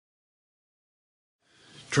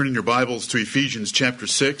Turn in your Bibles to Ephesians chapter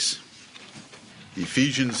 6.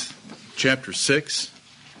 Ephesians chapter 6.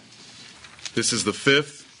 This is the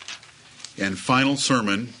fifth and final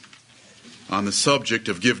sermon on the subject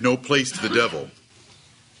of give no place to the devil.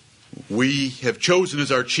 We have chosen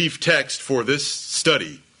as our chief text for this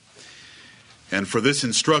study and for this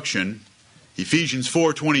instruction, Ephesians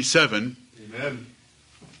 4:27. Amen.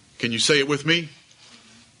 Can you say it with me?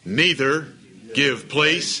 Neither give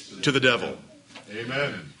place to the devil.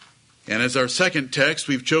 Amen. And as our second text,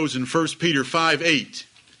 we've chosen 1 Peter 5:8,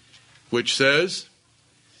 which says,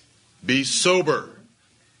 be sober,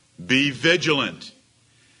 be vigilant,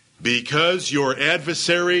 because your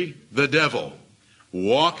adversary, the devil,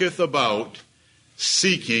 walketh about,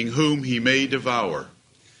 seeking whom he may devour.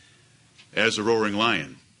 As a roaring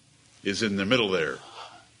lion is in the middle there.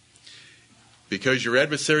 Because your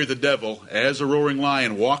adversary, the devil, as a roaring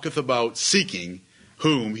lion, walketh about, seeking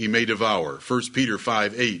whom he may devour. 1 Peter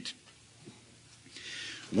 5:8.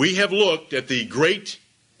 We have looked at the great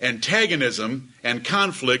antagonism and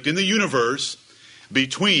conflict in the universe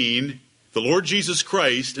between the Lord Jesus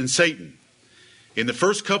Christ and Satan. In the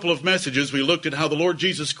first couple of messages, we looked at how the Lord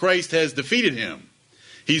Jesus Christ has defeated him.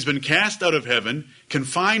 He's been cast out of heaven,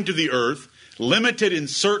 confined to the earth, limited in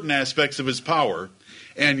certain aspects of his power,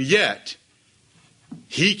 and yet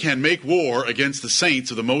he can make war against the saints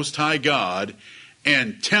of the Most High God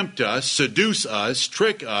and tempt us, seduce us,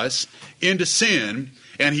 trick us into sin.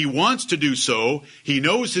 And he wants to do so. He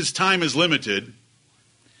knows his time is limited.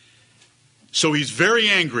 So he's very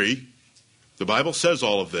angry. The Bible says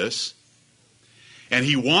all of this. And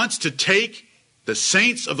he wants to take the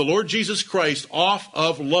saints of the Lord Jesus Christ off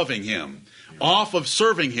of loving him, off of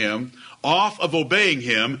serving him, off of obeying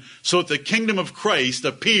him, so that the kingdom of Christ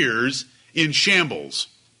appears in shambles.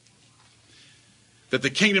 That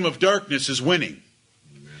the kingdom of darkness is winning.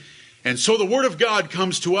 And so the Word of God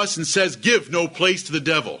comes to us and says, give no place to the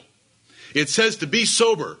devil. It says to be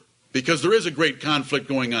sober, because there is a great conflict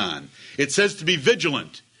going on. It says to be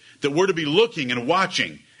vigilant, that we're to be looking and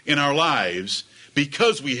watching in our lives,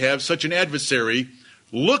 because we have such an adversary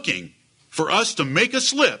looking for us to make a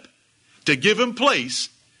slip, to give him place,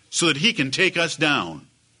 so that he can take us down.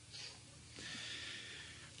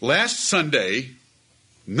 Last Sunday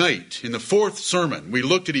night, in the fourth sermon, we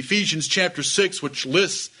looked at Ephesians chapter 6, which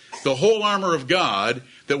lists the whole armor of God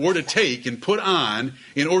that we're to take and put on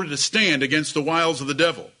in order to stand against the wiles of the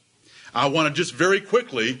devil. I want to just very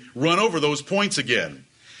quickly run over those points again.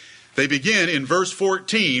 They begin in verse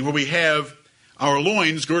 14, where we have our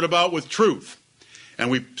loins girt about with truth.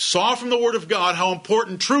 And we saw from the Word of God how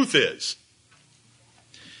important truth is.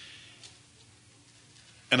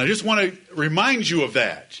 And I just want to remind you of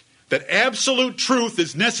that absolute truth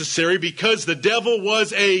is necessary because the devil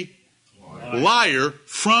was a liar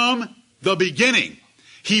from the beginning.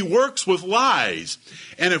 He works with lies.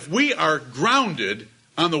 And if we are grounded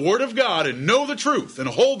on the Word of God and know the truth and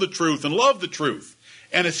hold the truth and love the truth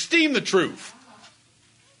and esteem the truth,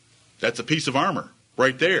 that's a piece of armor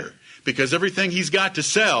right there. Because everything he's got to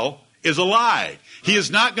sell is a lie. He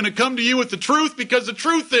is not going to come to you with the truth, because the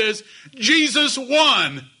truth is Jesus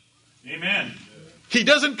won. Amen. He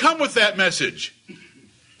doesn't come with that message.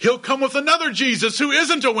 He'll come with another Jesus who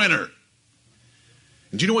isn't a winner.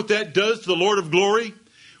 And do you know what that does to the Lord of glory?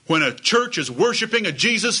 When a church is worshiping a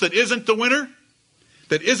Jesus that isn't the winner,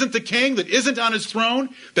 that isn't the king, that isn't on his throne,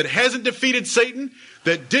 that hasn't defeated Satan,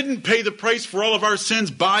 that didn't pay the price for all of our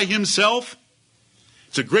sins by himself,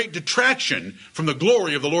 it's a great detraction from the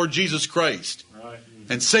glory of the Lord Jesus Christ. Right.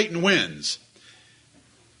 And Satan wins.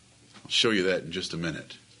 I'll show you that in just a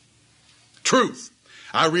minute. Truth.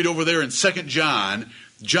 I read over there in 2 John.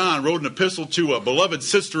 John wrote an epistle to a beloved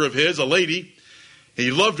sister of his, a lady.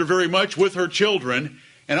 He loved her very much with her children.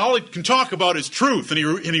 And all he can talk about is truth. And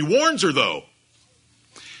he warns her, though.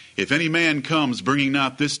 If any man comes bringing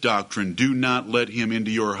not this doctrine, do not let him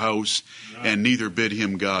into your house, and neither bid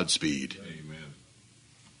him Godspeed. Amen.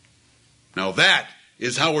 Now that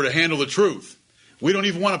is how we're to handle the truth. We don't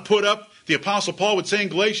even want to put up, the Apostle Paul would say in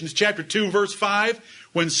Galatians chapter 2, verse 5,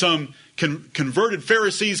 when some converted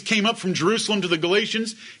Pharisees came up from Jerusalem to the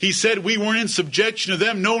Galatians, he said, we weren't in subjection to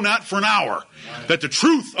them, no, not for an hour, that the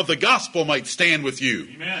truth of the gospel might stand with you.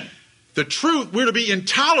 Amen. The truth, we're to be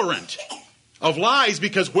intolerant of lies,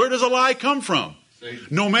 because where does a lie come from? Satan.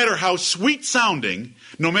 No matter how sweet sounding,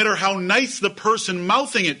 no matter how nice the person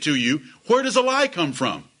mouthing it to you, where does a lie come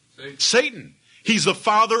from? Satan. He's the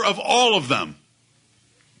father of all of them.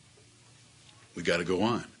 We got to go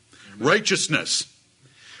on. Righteousness.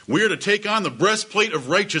 We are to take on the breastplate of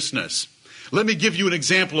righteousness. Let me give you an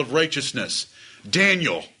example of righteousness.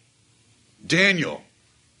 Daniel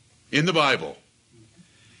in the Bible.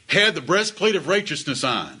 had the breastplate of righteousness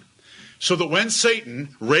on, so that when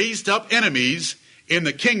Satan raised up enemies in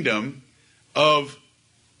the kingdom of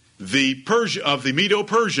the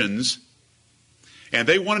Medo-Persians, and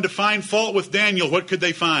they wanted to find fault with Daniel, what could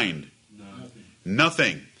they find?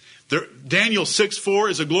 Nothing. Daniel 6:4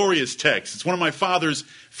 is a glorious text. It's one of my father's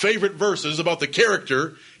favorite verses about the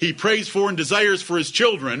character he prays for and desires for his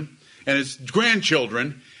children and his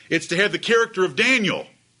grandchildren. It's to have the character of Daniel,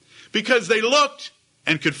 because they looked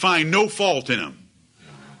and could find no fault in him.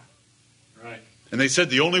 Right. And they said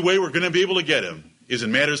the only way we're going to be able to get him is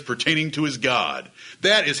in matters pertaining to his God.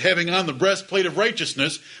 That is having on the breastplate of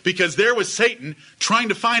righteousness, because there was Satan trying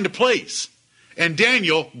to find a place. And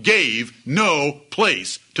Daniel gave no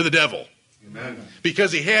place to the devil. Amen.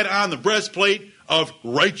 Because he had on the breastplate of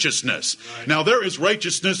righteousness. Right. Now there is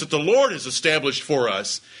righteousness that the Lord has established for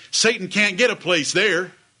us. Satan can't get a place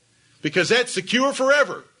there, because that's secure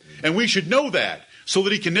forever. And we should know that, so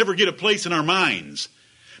that he can never get a place in our minds.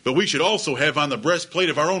 But we should also have on the breastplate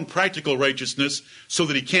of our own practical righteousness, so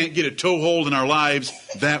that he can't get a toehold in our lives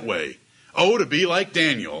that way. Oh, to be like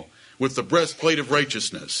Daniel with the breastplate of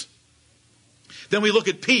righteousness. Then we look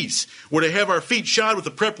at peace. We're to have our feet shod with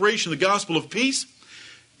the preparation of the gospel of peace.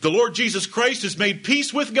 The Lord Jesus Christ has made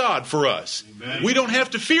peace with God for us. Amen. We don't have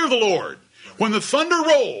to fear the Lord. When the thunder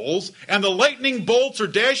rolls and the lightning bolts are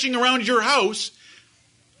dashing around your house,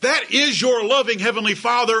 that is your loving Heavenly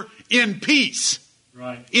Father in peace.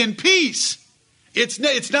 Right. In peace. It's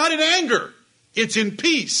not in anger. It's in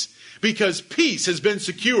peace. Because peace has been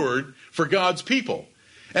secured for God's people.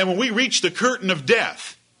 And when we reach the curtain of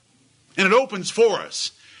death, and it opens for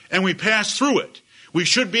us, and we pass through it, we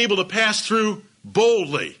should be able to pass through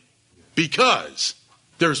boldly, because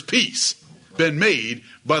there's peace been made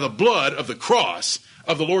by the blood of the cross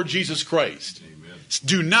of the Lord Jesus Christ. Amen.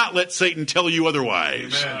 Do not let Satan tell you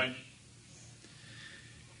otherwise. Amen.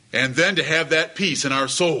 And then to have that peace in our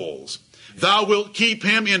souls. Thou wilt keep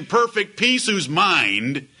him in perfect peace whose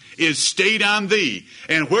mind is stayed on thee.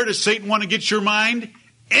 And where does Satan want to get your mind?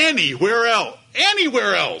 Anywhere else.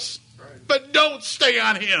 Anywhere else. But don't stay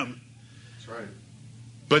on him. That's right.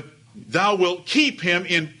 But thou wilt keep him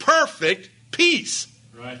in perfect peace.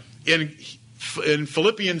 Right. In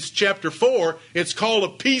Philippians chapter 4, it's called a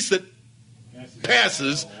peace that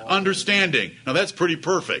passes understanding. Now that's pretty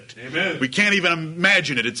perfect. Amen. We can't even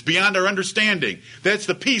imagine it. It's beyond our understanding. That's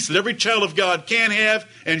the peace that every child of God can have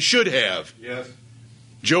and should have. Yes.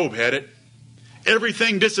 Job had it.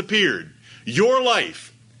 Everything disappeared. Your life.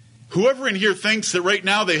 Whoever in here thinks that right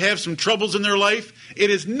now they have some troubles in their life, it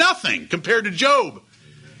is nothing compared to Job.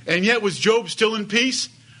 And yet was Job still in peace?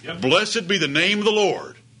 Yep. Blessed be the name of the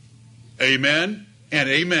Lord. Amen and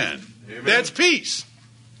amen. Amen. That's peace.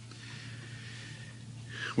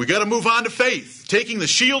 We got to move on to faith. Taking the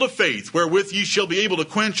shield of faith, wherewith ye shall be able to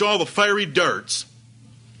quench all the fiery darts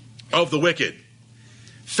of the wicked.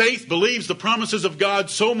 Faith believes the promises of God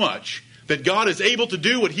so much that God is able to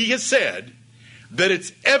do what he has said, that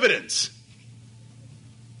it's evidence.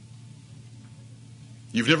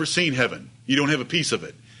 You've never seen heaven. You don't have a piece of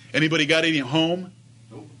it. Anybody got any at home?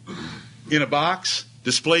 Nope. In a box?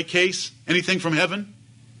 Display case? Anything from heaven?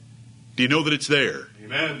 Do you know that it's there?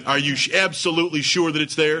 Amen. Are you absolutely sure that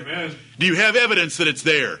it's there? Amen. Do you have evidence that it's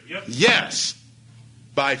there? Yep. Yes.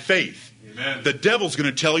 By faith. Amen. The devil's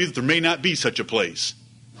going to tell you that there may not be such a place.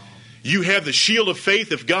 You have the shield of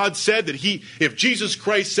faith. If God said that if Jesus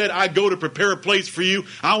Christ said, I go to prepare a place for you,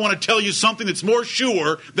 I want to tell you something that's more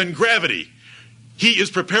sure than gravity. He is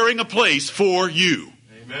preparing a place for you.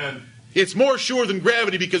 Amen. It's more sure than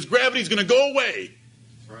gravity, because gravity is going to go away.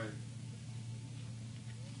 That's right.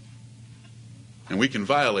 And we can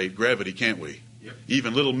violate gravity, can't we? Yep.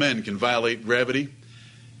 Even little men can violate gravity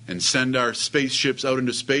and send our spaceships out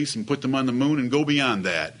into space and put them on the moon and go beyond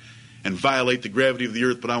that and violate the gravity of the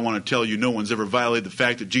earth. But I want to tell you, no one's ever violated the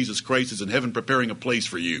fact that Jesus Christ is in heaven preparing a place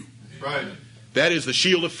for you. That's right. That is the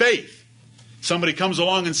shield of faith. Somebody comes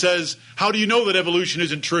along and says, how do you know that evolution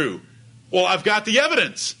isn't true? Well, I've got the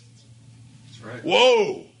evidence. That's right.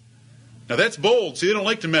 Whoa. Now that's bold. See, they don't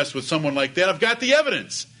like to mess with someone like that. I've got the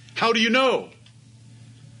evidence. How do you know?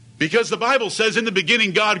 Because the Bible says in the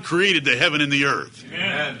beginning God created the heaven and the earth.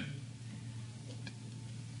 Amen.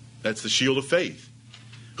 That's the shield of faith.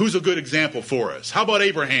 Who's a good example for us? How about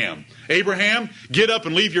Abraham? Abraham, get up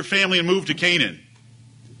and leave your family and move to Canaan.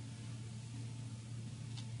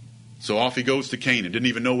 So off he goes to Canaan. Didn't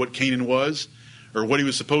even know what Canaan was or what he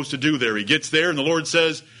was supposed to do there. He gets there and the Lord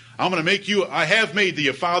says, I'm going to make you, I have made thee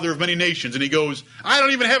a father of many nations. And he goes, I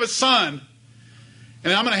don't even have a son.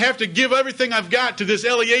 And I'm going to have to give everything I've got to this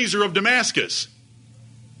Eliezer of Damascus.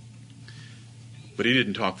 But he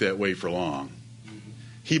didn't talk that way for long.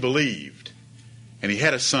 he believed. And he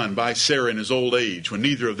had a son by Sarah in his old age when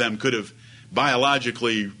neither of them could have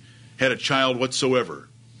biologically had a child whatsoever.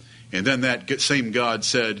 And then that same God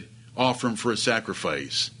said, offer him for a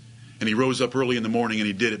sacrifice. And he rose up early in the morning and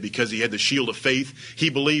he did it because he had the shield of faith. He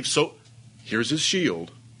believed. So here's his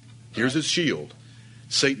shield. Here's his shield.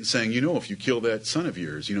 Satan saying, if you kill that son of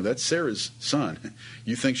yours, that's Sarah's son.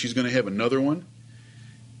 You think she's going to have another one?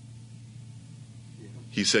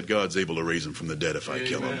 He said God's able to raise him from the dead if I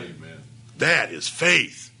kill him. Amen. That is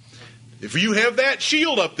faith. If you have that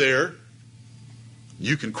shield up there,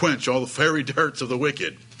 you can quench all the fiery darts of the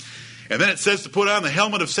wicked. And then it says to put on the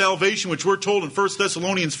helmet of salvation, which we're told in 1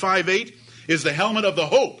 Thessalonians 5:8 is the helmet of the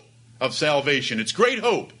hope of salvation. It's great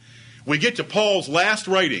hope. We get to Paul's last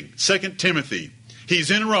writing, 2 Timothy. He's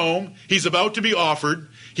in Rome. He's about to be offered.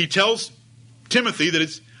 He tells Timothy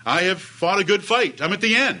that I have fought a good fight. I'm at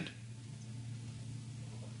the end.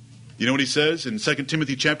 You know what he says in 2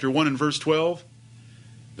 Timothy chapter 1 and verse 12?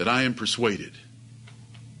 That I am persuaded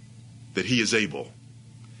that he is able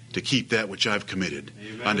to keep that which I've committed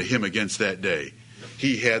unto him against that day.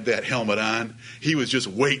 He had that helmet on. He was just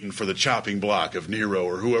waiting for the chopping block of Nero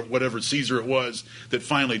or whoever, whatever Caesar it was that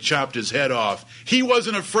finally chopped his head off. He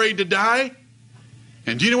wasn't afraid to die.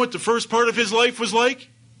 And do you know what the first part of his life was like?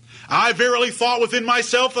 I verily thought within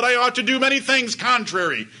myself that I ought to do many things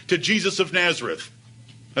contrary to Jesus of Nazareth.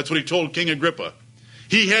 That's what he told King Agrippa.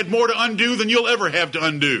 He had more to undo than you'll ever have to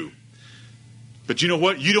undo. But you know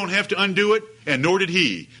what? You don't have to undo it, and nor did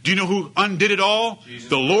he. Do you know who undid it all?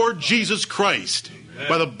 The Lord Jesus Christ,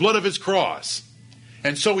 by the blood of his cross.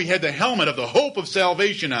 And so he had the helmet of the hope of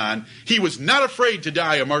salvation on. He was not afraid to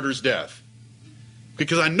die a martyr's death.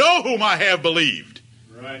 Because I know whom I have believed.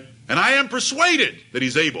 Right. And I am persuaded that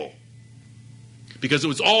he's able. Because it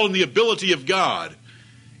was all in the ability of God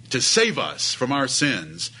to save us from our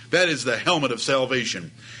sins. That is the helmet of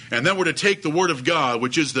salvation. And then we're to take the Word of God,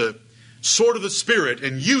 which is the sword of the Spirit,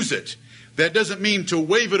 and use it. That doesn't mean to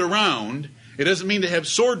wave it around. It doesn't mean to have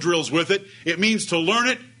sword drills with it. It means to learn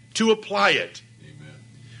it, to apply it. Amen.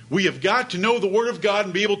 We have got to know the Word of God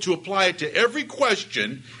and be able to apply it to every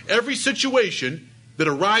question, every situation that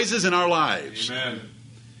arises in our lives. Amen.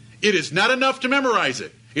 It is not enough to memorize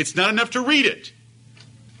it. It's not enough to read it.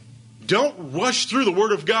 Don't rush through the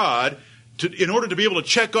Word of God in order to be able to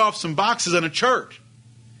check off some boxes on a chart.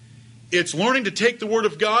 It's learning to take the Word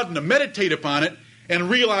of God and to meditate upon it and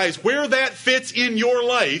realize where that fits in your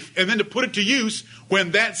life and then to put it to use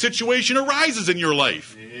when that situation arises in your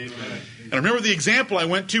life. Amen. And I remember the example I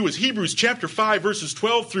went to was Hebrews chapter 5 verses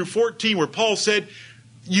 12 through 14 where Paul said,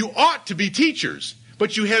 you ought to be teachers,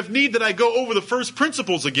 but you have need that I go over the first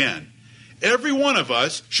principles again. Every one of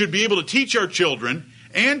us should be able to teach our children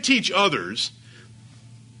and teach others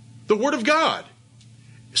the Word of God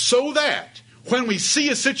so that when we see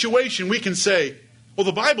a situation we can say, well,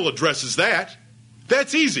 the Bible addresses that.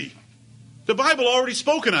 That's easy. The Bible already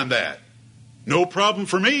spoken on that. No problem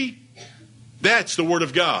for me. That's the Word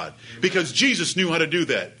of God. Because Jesus knew how to do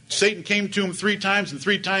that. Satan came to him 3 times, and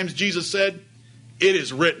 3 times Jesus said, it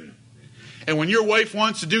is written. And when your wife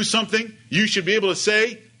wants to do something, you should be able to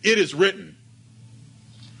say, it is written.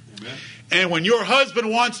 Amen. And when your husband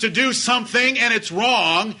wants to do something and it's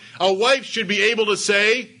wrong, a wife should be able to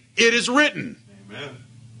say, it is written. Amen.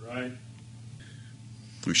 Right.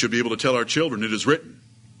 We should be able to tell our children it is written.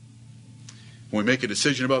 When we make a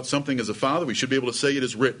decision about something as a father, we should be able to say it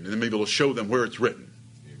is written, and then be able to show them where it's written.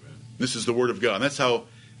 Amen. This is the Word of God. And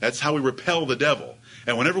that's how we repel the devil.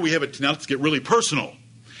 And whenever we have now let's get really personal.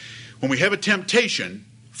 When we have a temptation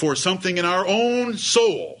for something in our own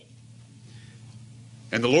soul,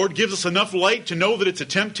 and the Lord gives us enough light to know that it's a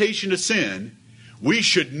temptation to sin, we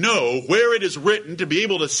should know where it is written to be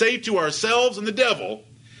able to say to ourselves and the devil,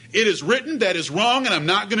 it is written, that is wrong, and I'm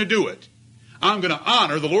not going to do it. I'm going to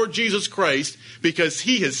honor the Lord Jesus Christ because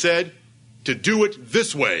He has said to do it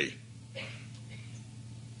this way.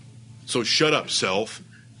 So shut up, self.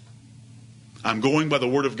 I'm going by the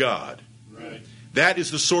Word of God. Right. That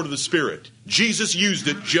is the sword of the Spirit. Jesus used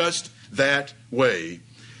it just that way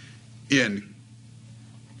in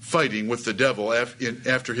fighting with the devil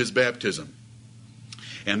after His baptism.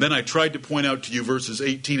 And then I tried to point out to you verses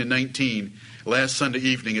 18 and 19 last Sunday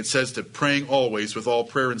evening. It says to praying always with all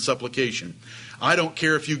prayer and supplication. I don't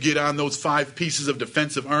care if you get on those 5 pieces of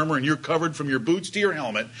defensive armor and you're covered from your boots to your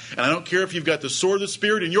helmet. And I don't care if you've got the sword of the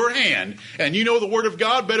Spirit in your hand and you know the Word of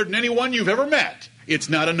God better than anyone you've ever met. It's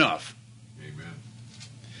not enough. Amen.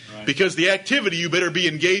 Right. Because the activity you better be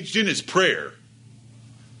engaged in is prayer.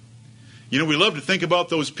 You know, we love to think about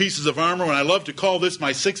those pieces of armor, and I love to call this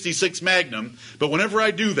my 66 Magnum. But whenever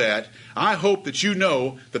I do that, I hope that you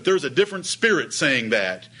know that there's a different spirit saying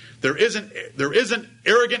that. There isn't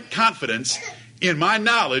arrogant confidence in my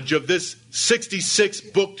knowledge of this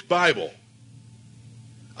 66-booked Bible.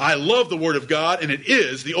 I love the Word of God, and it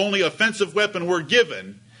is the only offensive weapon we're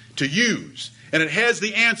given to use. And it has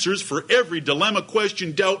the answers for every dilemma,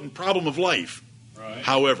 question, doubt, and problem of life. Right.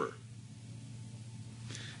 However,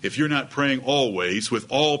 if you're not praying always with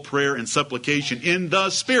all prayer and supplication in the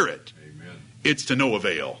Spirit, Amen. it's to no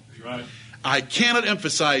avail. Right. I cannot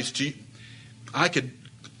emphasize to you, I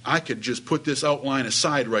could just put this outline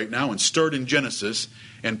aside right now and start in Genesis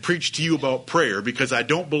and preach to you about prayer, because I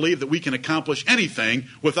don't believe that we can accomplish anything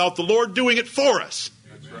without the Lord doing it for us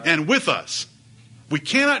and with us. We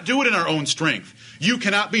cannot do it in our own strength. You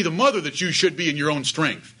cannot be the mother that you should be in your own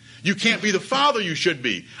strength. You can't be the father you should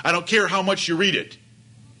be. I don't care how much you read it.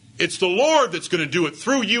 It's the Lord that's going to do it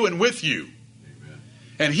through you and with you. Amen.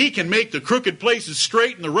 And He can make the crooked places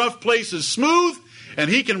straight and the rough places smooth. And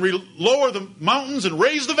He can lower the mountains and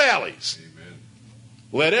raise the valleys. Amen.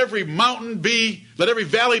 Let every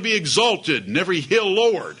valley be exalted and every hill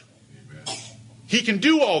lowered. Amen. He can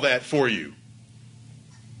do all that for you.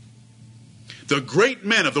 The great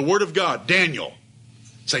men of the Word of God, Daniel.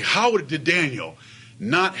 Say, how did Daniel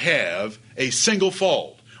not have a single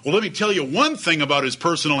fault? Well, let me tell you one thing about his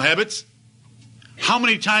personal habits. How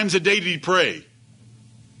many times a day did he pray?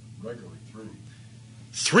 Regularly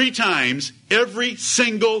 3 times every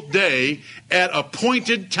single day at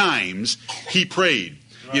appointed times he prayed.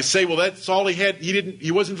 Right. You say, well, that's all he had.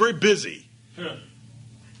 He wasn't very busy. Yeah.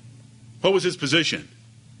 What was his position?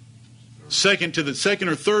 Second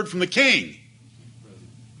or third from the king.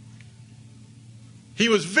 He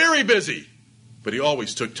was very busy, but he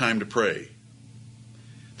always took time to pray.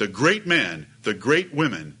 The great men, the great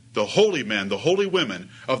women, the holy men, the holy women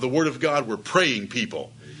of the Word of God were praying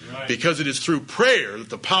people. Right. Because it is through prayer that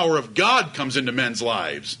the power of God comes into men's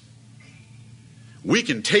lives. We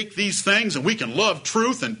can take these things and we can love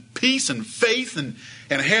truth and peace and faith and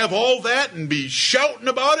have all that and be shouting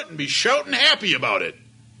about it and be shouting happy about it.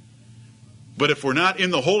 But if we're not in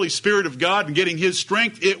the Holy Spirit of God and getting His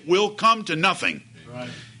strength, it will come to nothing. Right.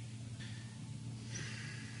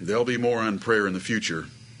 There'll be more on prayer in the future.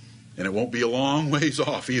 And it won't be a long ways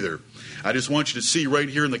off either. I just want you to see right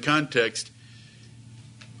here in the context,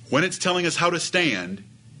 when it's telling us how to stand,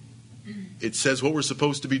 it says what we're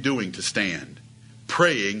supposed to be doing to stand.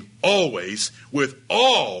 Praying always with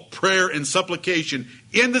all prayer and supplication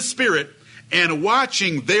in the Spirit, and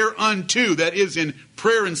watching thereunto, that is in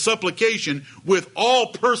prayer and supplication, with all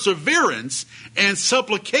perseverance and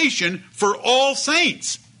supplication for all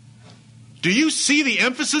saints. Do you see the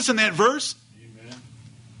emphasis in that verse? Amen.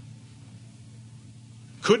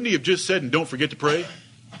 Couldn't He have just said, and don't forget to pray?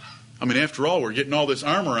 I mean, after all, we're getting all this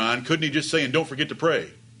armor on. Couldn't He just say, and don't forget to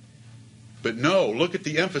pray? But no, look at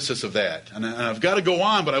the emphasis of that. And I've got to go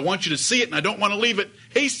on, but I want you to see it, and I don't want to leave it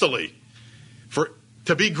hastily.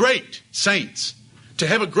 To be great saints, to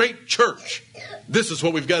have a great church, this is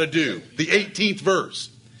what we've got to do. The 18th verse.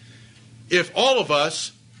 If all of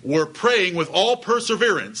us were praying with all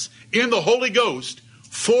perseverance in the Holy Ghost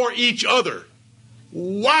for each other,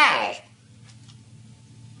 wow!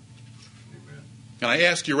 Amen. And I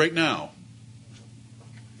ask you right now,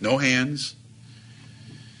 no hands,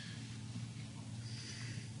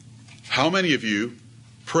 how many of you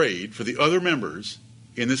prayed for the other members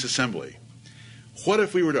in this assembly? What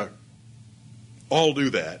if we were to all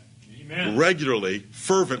do that Amen. regularly,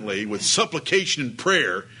 fervently, with supplication and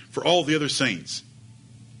prayer for all the other saints?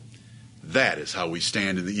 That is how we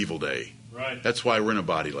stand in the evil day. Right. That's why we're in a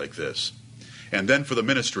body like this. And then for the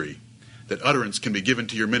ministry, that utterance can be given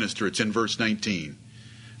to your minister. It's in verse 19.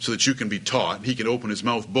 So that you can be taught, and he can open his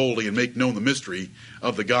mouth boldly and make known the mystery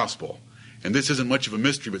of the gospel. And this isn't much of a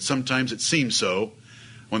mystery, but sometimes it seems so.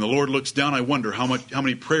 When the Lord looks down, I wonder how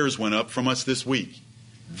many prayers went up from us this week.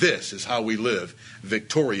 This is how we live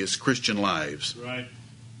victorious Christian lives. Right.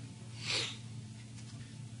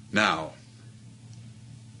 Now,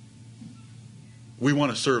 we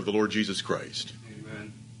want to serve the Lord Jesus Christ.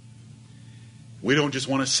 Amen. We don't just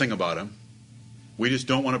want to sing about Him. We just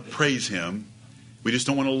don't want to praise Him. We just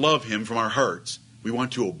don't want to love Him from our hearts. We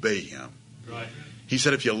want to obey Him. Right. He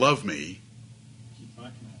said, if you love me, Keep my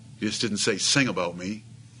command. He just didn't say sing about me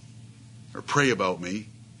or pray about me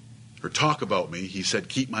or talk about me. He said,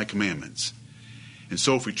 keep my commandments. And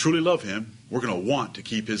so if we truly love Him, we're going to want to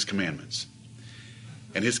keep His commandments.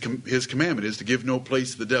 And His commandment is to give no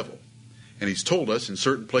place to the devil. And He's told us in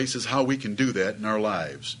certain places how we can do that in our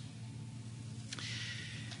lives.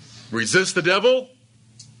 Resist the devil,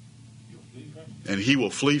 and he will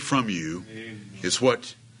flee from you, Amen. is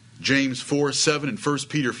what James 4:7 and 1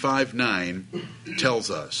 Peter 5:9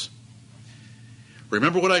 tells us.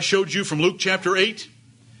 Remember what I showed you from Luke chapter 8?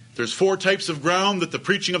 There's 4 types of ground that the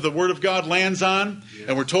preaching of the Word of God lands on. Yes.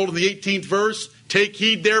 And we're told in the 18th verse, take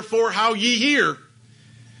heed therefore how ye hear.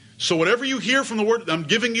 So whatever you hear from the Word, I'm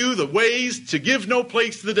giving you the ways to give no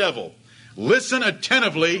place to the devil. Listen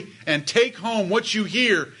attentively and take home what you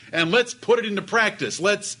hear, and let's put it into practice.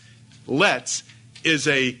 Let's is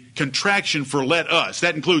a contraction for let us.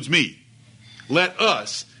 That includes me. Let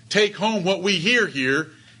us take home what we hear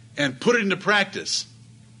here and put it into practice.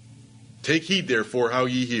 Take heed, therefore, how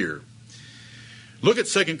ye hear. Look at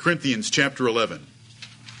 2 Corinthians chapter 11.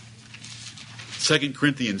 2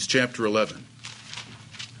 Corinthians chapter 11.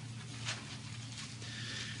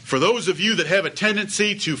 For those of you that have a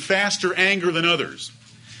tendency to faster anger than others,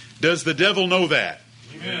 does the devil know that?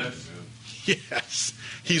 Yes. Yes.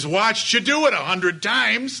 He's watched you do it 100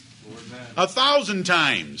 times, 1,000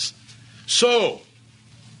 times. So,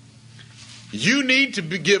 you need to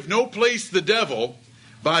give no place to the devil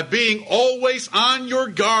by being always on your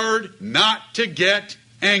guard not to get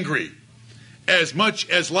angry. As much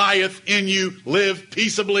as lieth in you, live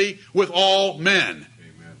peaceably with all men.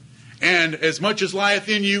 Amen. And as much as lieth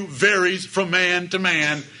in you varies from man to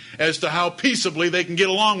man as to how peaceably they can get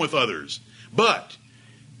along with others. But,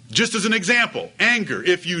 just as an example, anger.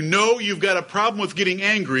 If you know you've got a problem with getting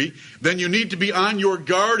angry, then you need to be on your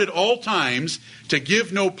guard at all times to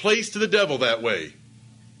give no place to the devil that way.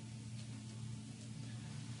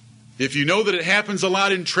 If you know that it happens a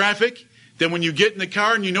lot in traffic, then when you get in the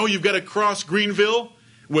car and you know you've got to cross Greenville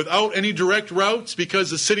without any direct routes because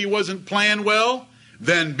the city wasn't planned well,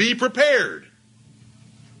 then be prepared.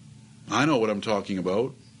 I know what I'm talking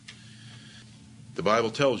about. The Bible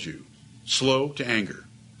tells you, slow to anger.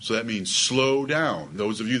 So that means slow down.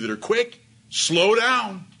 Those of you that are quick, slow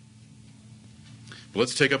down. But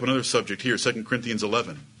let's take up another subject here, 2 Corinthians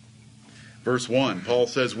 11. Verse 1, Paul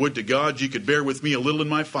says, would to God ye could bear with me a little in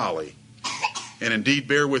my folly, and indeed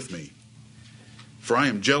bear with me. For I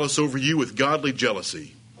am jealous over you with godly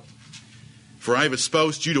jealousy. For I have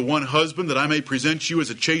espoused you to one husband, that I may present you as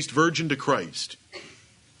a chaste virgin to Christ.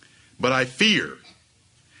 But I fear,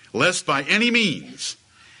 lest by any means,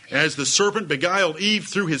 as the serpent beguiled Eve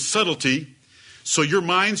through his subtlety, so your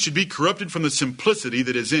minds should be corrupted from the simplicity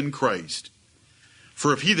that is in Christ.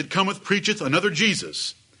 For if he that cometh preacheth another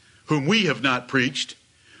Jesus, whom we have not preached,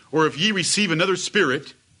 or if ye receive another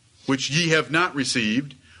spirit, which ye have not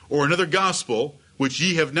received, or another gospel, which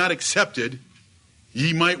ye have not accepted,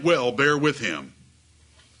 ye might well bear with him.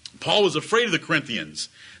 Paul was afraid of the Corinthians.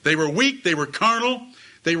 They were weak, they were carnal,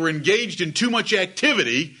 they were engaged in too much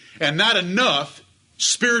activity and not enough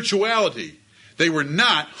spirituality. They were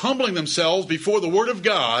not humbling themselves before the Word of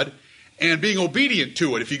God and being obedient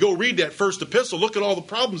to it. If you go read that first epistle, look at all the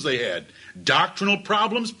problems they had. Doctrinal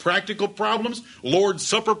problems, practical problems, Lord's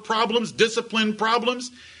Supper problems, discipline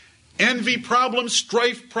problems, envy problems,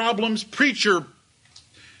 strife problems, preacher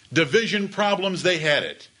division problems. They had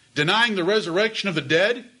it. Denying the resurrection of the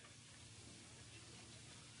dead.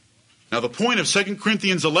 Now the point of 2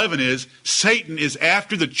 Corinthians 11 is Satan is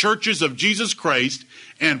after the churches of Jesus Christ,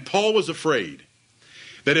 and Paul was afraid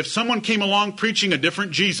that if someone came along preaching a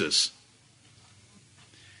different Jesus,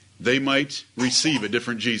 they might receive a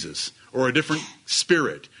different Jesus or a different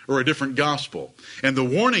spirit or a different gospel. And the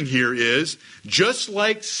warning here is, just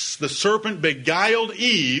like the serpent beguiled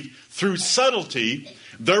Eve through subtlety,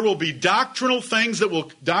 there will be doctrinal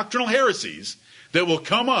heresies that will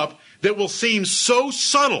come up that will seem so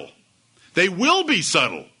subtle. They will be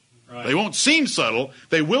subtle. Right. They won't seem subtle.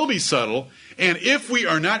 They will be subtle. And if we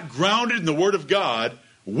are not grounded in the Word of God,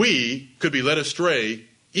 we could be led astray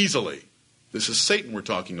easily. This is Satan we're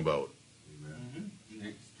talking about. Amen.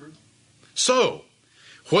 So,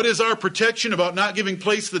 what is our protection about not giving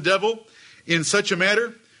place to the devil in such a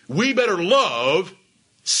matter? We better love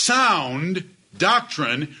sound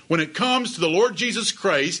doctrine when it comes to the Lord Jesus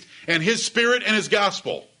Christ and His Spirit and His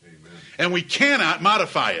gospel. Amen. And we cannot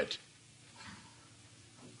modify it.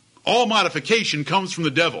 All modification comes from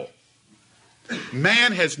the devil.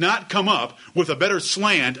 Man has not come up with a better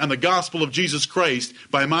slant on the gospel of Jesus Christ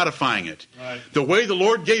by modifying it. Right. The way the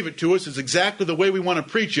Lord gave it to us is exactly the way we want to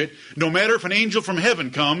preach it, no matter if an angel from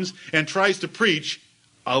heaven comes and tries to preach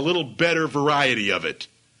a little better variety of it.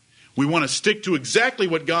 We want to stick to exactly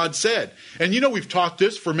what God said. And you know, we've taught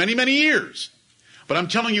this for many, many years. But I'm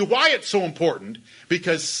telling you why it's so important,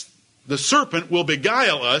 because the serpent will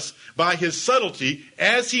beguile us by his subtlety,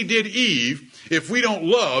 as he did Eve, if we don't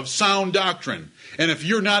love sound doctrine, and if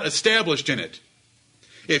you're not established in it.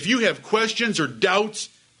 If you have questions or doubts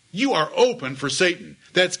you are open for Satan.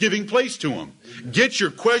 That's giving place to him. Get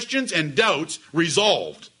your questions and doubts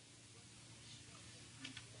resolved.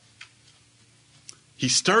 He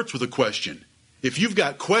starts with a question. If you've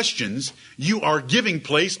got questions, you are giving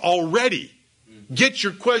place already. Get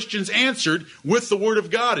your questions answered with the Word of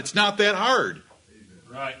God. It's not that hard.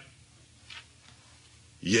 Right.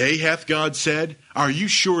 Yea, hath God said? Are you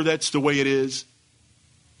sure that's the way it is,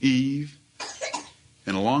 Eve?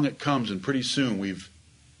 And along it comes, and pretty soon we've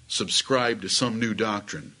subscribed to some new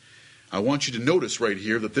doctrine. I want you to notice right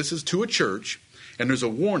here that this is to a church, and there's a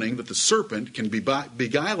warning that the serpent can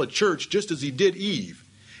beguile a church just as he did Eve,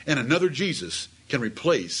 and another Jesus can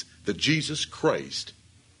replace the Jesus Christ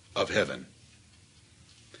of heaven.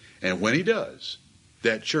 And when he does,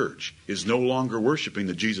 that church is no longer worshiping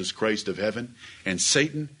the Jesus Christ of heaven, and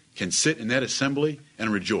Satan can sit in that assembly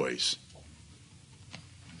and rejoice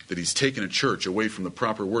that he's taken a church away from the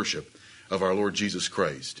proper worship of our Lord Jesus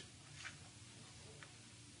Christ.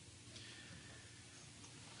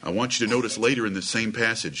 I want you to notice later in this same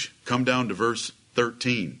passage, come down to verse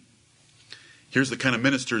 13. Here's the kind of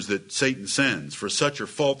ministers that Satan sends. For such are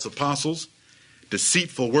false apostles,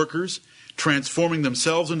 deceitful workers, transforming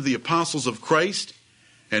themselves into the apostles of Christ.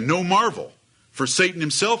 And no marvel, for Satan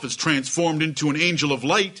himself is transformed into an angel of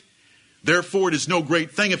light. Therefore it is no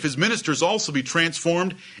great thing if his ministers also be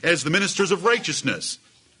transformed as the ministers of righteousness,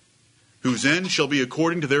 whose end shall be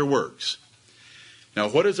according to their works. Now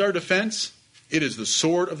what is our defense? It is the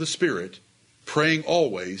sword of the Spirit, praying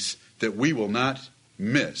always that we will not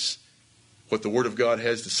miss what the Word of God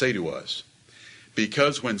has to say to us.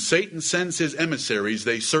 Because when Satan sends his emissaries,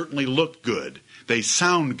 they certainly look good. They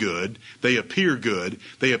sound good. They appear good.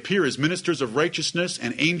 They appear as ministers of righteousness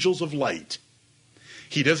and angels of light.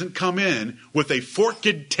 He doesn't come in with a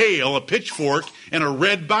forked tail, a pitchfork, and a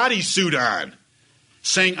red bodysuit on,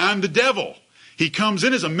 saying, I'm the devil. He comes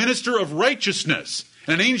in as a minister of righteousness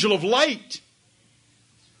and an angel of light.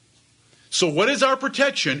 So what is our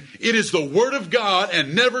protection? It is the Word of God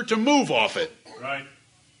and never to move off it. Right.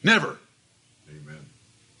 Never. Amen.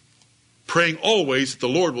 Praying always that the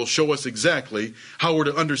Lord will show us exactly how we're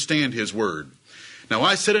to understand His Word. Now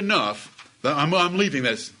I said enough. I'm leaving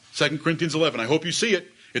this. 2 Corinthians 11. I hope you see it.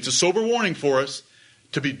 It's a sober warning for us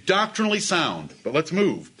to be doctrinally sound. But let's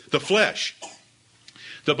move. The flesh.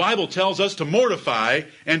 The Bible tells us to mortify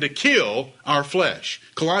and to kill our flesh.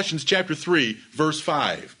 Colossians chapter 3, verse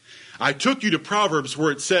 5. I took you to Proverbs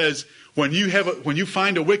where it says, when you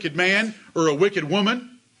find a wicked man or a wicked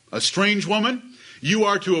woman, a strange woman, you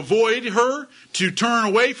are to avoid her, to turn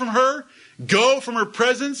away from her, go from her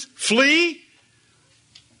presence, flee.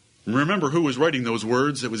 Remember who was writing those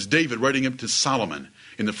words? It was David writing them to Solomon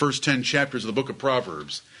in the first 10 chapters of the book of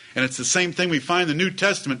Proverbs. And it's the same thing we find in the New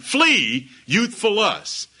Testament. Flee youthful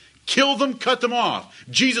lusts. Kill them, cut them off.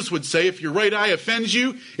 Jesus would say, if your right eye offends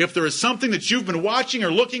you, if there is something that you've been watching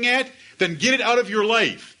or looking at, then get it out of your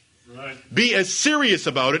life. Right. Be as serious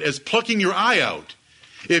about it as plucking your eye out.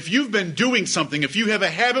 If you've been doing something, if you have a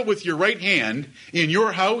habit with your right hand in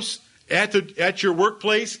your house, at your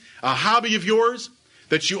workplace, a hobby of yours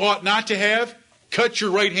that you ought not to have, cut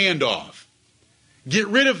your right hand off. Get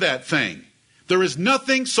rid of that thing. There is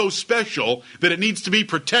nothing so special that it needs to be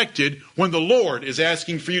protected when the Lord is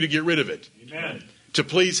asking for you to get rid of it. Amen. To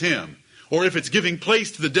please Him. Or if it's giving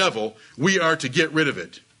place to the devil, we are to get rid of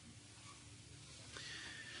it.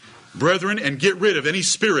 Brethren, and get rid of any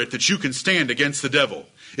spirit that you can stand against the devil.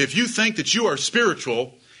 If you think that you are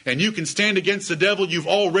spiritual and you can stand against the devil, you've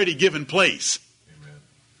already given place. Amen.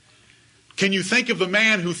 Can you think of the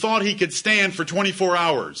man who thought he could stand for 24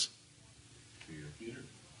 hours?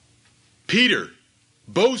 Peter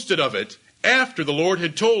boasted of it after the Lord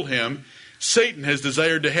had told him, Satan has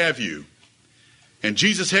desired to have you. And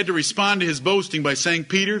Jesus had to respond to his boasting by saying,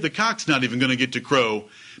 Peter, the cock's not even going to get to crow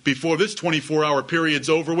before this 24-hour period's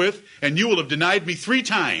over with, and you will have denied me 3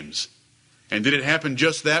 times. And did it happen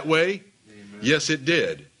just that way? Amen. Yes, it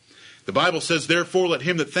did. The Bible says, therefore, let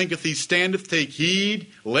him that thinketh he standeth take heed,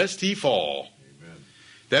 lest he fall. Amen.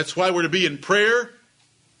 That's why we're to be in prayer,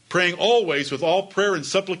 praying always with all prayer and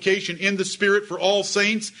supplication in the Spirit for all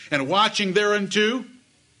saints, and watching thereunto,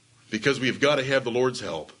 because we have got to have the Lord's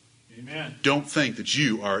help. Amen. Don't think that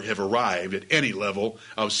you have arrived at any level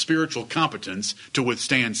of spiritual competence to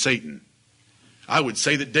withstand Satan. I would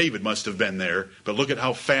say that David must have been there, but look at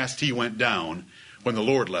how fast he went down when the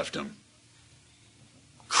Lord left him.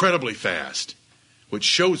 Incredibly fast, which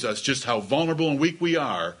shows us just how vulnerable and weak we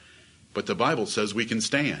are, but the Bible says we can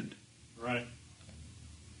stand. Right.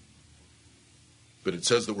 But it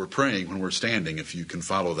says that we're praying when we're standing, if you can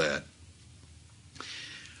follow that.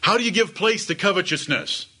 How do you give place to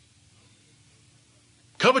covetousness?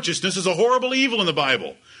 Covetousness is a horrible evil in the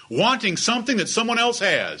Bible. Wanting something that someone else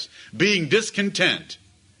has. Being discontent.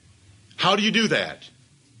 How do you do that?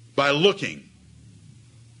 By looking.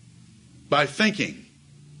 By thinking.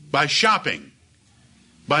 By shopping.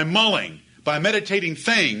 By mulling. By meditating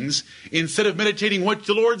things instead of meditating what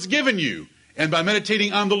the Lord's given you. And by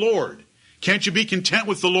meditating on the Lord. Can't you be content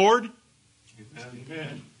with the Lord?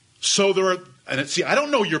 Amen. So there are, and see, I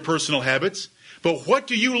don't know your personal habits, but what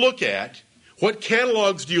do you look at? What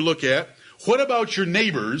catalogs do you look at? What about your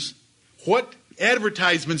neighbors? What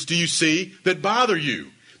advertisements do you see that bother you?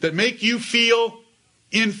 That make you feel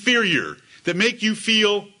inferior? That make you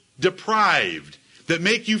feel deprived? That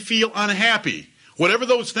make you feel unhappy? Whatever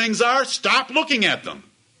those things are, stop looking at them.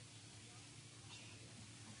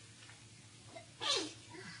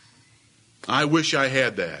 I wish I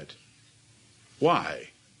had that. Why?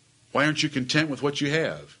 Why aren't you content with what you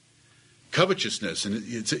have? Covetousness, and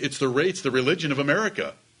it's the religion of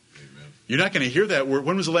America. Amen. You're not going to hear that word.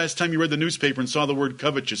 When was the last time you read the newspaper and saw the word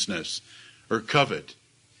covetousness or covet?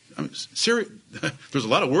 I mean, there's a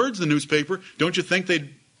lot of words in the newspaper. Don't you think they'd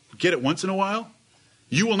get it once in a while?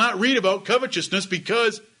 You will not read about covetousness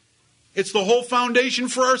because it's the whole foundation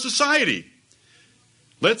for our society.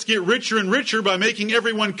 Let's get richer and richer by making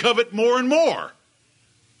everyone covet more and more,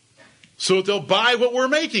 so that they'll buy what we're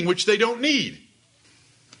making, which they don't need.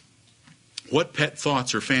 What pet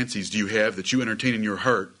thoughts or fancies do you have that you entertain in your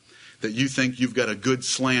heart that you think you've got a good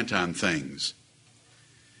slant on things?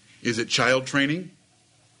 Is it child training?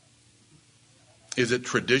 Is it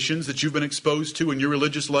traditions that you've been exposed to in your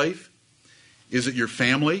religious life? Is it your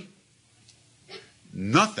family?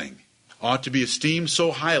 Nothing ought to be esteemed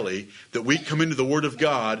so highly that we come into the Word of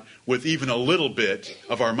God with even a little bit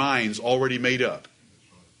of our minds already made up.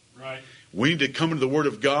 Right. We need to come into the Word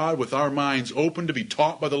of God with our minds open to be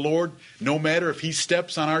taught by the Lord, no matter if He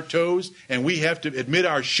steps on our toes and we have to admit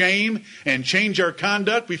our shame and change our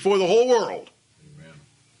conduct before the whole world. Amen.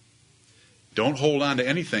 Don't hold on to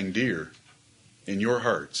anything dear in your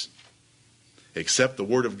hearts except the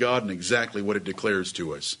Word of God and exactly what it declares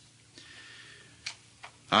to us.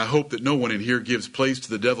 I hope that no one in here gives place to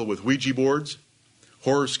the devil with Ouija boards,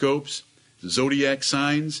 horoscopes, zodiac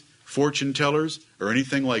signs, fortune tellers, or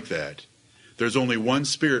anything like that. There's only one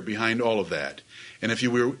spirit behind all of that. And if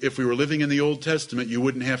we were living in the Old Testament, you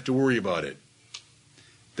wouldn't have to worry about it.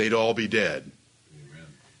 They'd all be dead. Amen.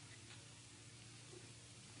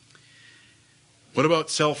 What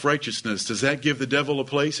about self-righteousness? Does that give the devil a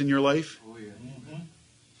place in your life? Oh, yeah. Mm-hmm.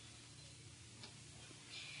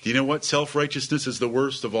 Do you know what? Self-righteousness is the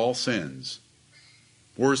worst of all sins.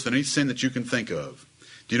 Worse than any sin that you can think of.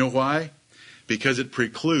 Do you know why? Because it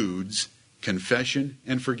precludes confession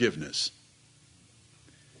and forgiveness.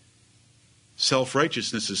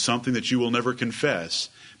 Self-righteousness is something that you will never confess,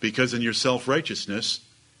 because in your self-righteousness,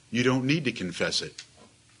 you don't need to confess it.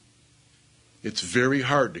 It's very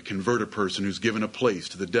hard to convert a person who's given a place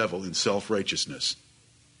to the devil in self-righteousness.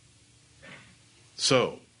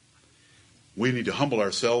 So, we need to humble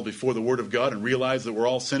ourselves before the Word of God and realize that we're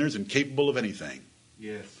all sinners and capable of anything.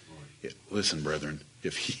 Yes. Listen, brethren,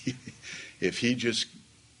 if he just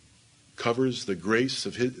covers the grace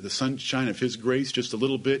of the sunshine of His grace just a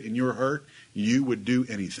little bit in your heart, you would do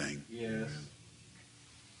anything. Yes.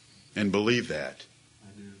 And believe that.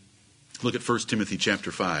 I do. Look at 1 Timothy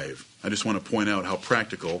chapter 5. I just want to point out how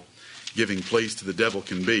practical giving place to the devil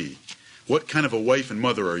can be. What kind of a wife and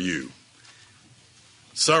mother are you?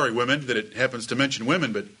 Sorry, women, that it happens to mention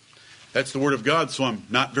women, but that's the Word of God, so I'm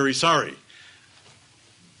not very sorry.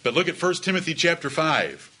 But look at 1 Timothy chapter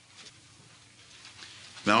 5.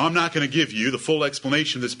 Now, I'm not going to give you the full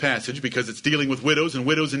explanation of this passage because it's dealing with widows and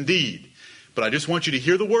widows indeed. But I just want you to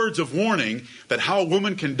hear the words of warning that how a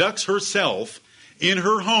woman conducts herself in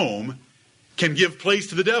her home can give place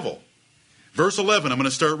to the devil. Verse 11, I'm going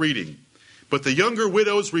to start reading. But the younger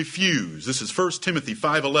widows refuse. This is 1 Timothy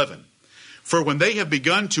 5:11. For when they have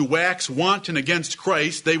begun to wax wanton against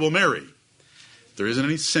Christ, they will marry. There isn't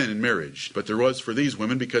any sin in marriage, but there was for these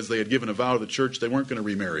women because they had given a vow to the church they weren't going to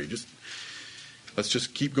remarry. Let's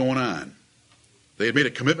just keep going on. They had made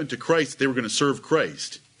a commitment to Christ. They were going to serve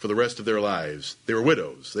Christ for the rest of their lives. They were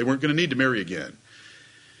widows. They weren't going to need to marry again.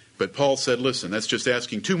 But Paul said, listen, that's just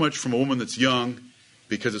asking too much from a woman that's young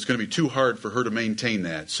because it's going to be too hard for her to maintain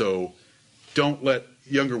that. So don't let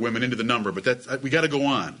younger women into the number. But we got to go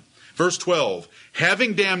on. Verse 12,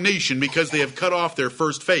 having damnation because they have cut off their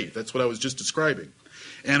first faith. That's what I was just describing.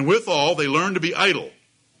 And withal they learn to be idle,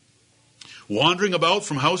 wandering about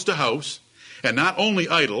from house to house, and not only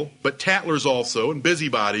idle, but tattlers also, and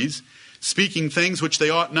busybodies, speaking things which they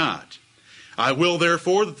ought not. I will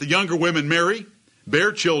therefore that the younger women marry,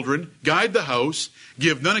 bear children, guide the house,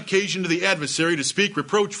 give none occasion to the adversary to speak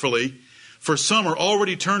reproachfully, for some are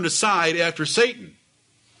already turned aside after Satan.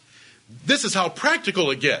 This is how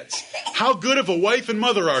practical it gets. How good of a wife and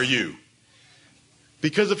mother are you?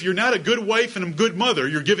 Because if you're not a good wife and a good mother,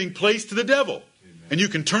 you're giving place to the devil. Amen. And you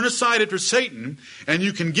can turn aside after Satan, and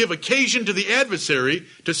you can give occasion to the adversary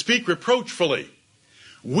to speak reproachfully.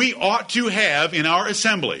 We ought to have in our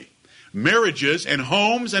assembly marriages and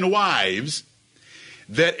homes and wives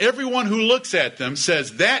that everyone who looks at them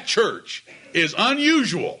says that church is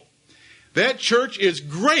unusual. That church is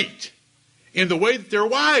great in the way that their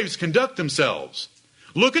wives conduct themselves.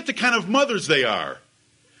 Look at the kind of mothers they are.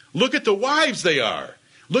 Look at the wives they are.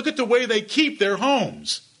 Look at the way they keep their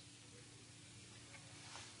homes.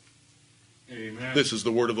 Amen. This is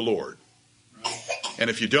the word of the Lord. Right. And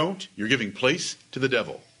if you don't, you're giving place to the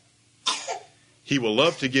devil. He will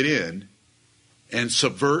love to get in and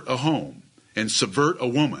subvert a home and subvert a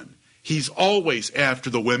woman. He's always after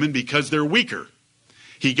the women because they're weaker.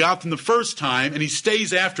 He got them the first time, and he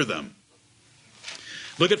stays after them.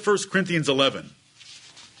 Look at 1 Corinthians 11.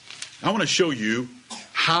 I want to show you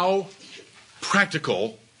how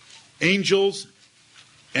practical angels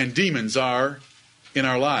and demons are in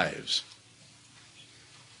our lives.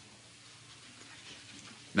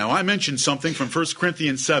 Now, I mentioned something from 1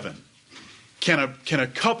 Corinthians 7. Can a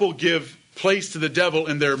couple give place to the devil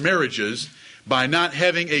in their marriages by not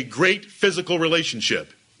having a great physical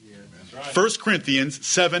relationship? Yeah, that's right. 1 Corinthians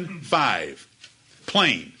 7:5.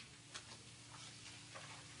 Plain.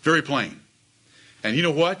 Very plain. And you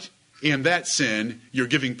know what? In that sin, you're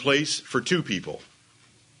giving place for two people.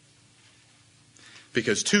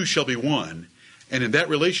 Because two shall be one. And in that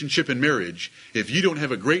relationship in marriage, if you don't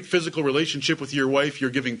have a great physical relationship with your wife, you're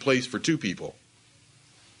giving place for two people.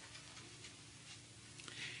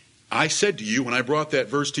 I said to you when I brought that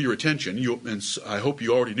verse to your attention, and I hope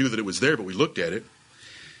you already knew that it was there, but we looked at it.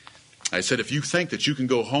 I said, if you think that you can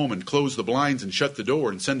go home and close the blinds and shut the door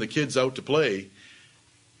and send the kids out to play,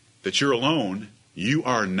 that you're alone, you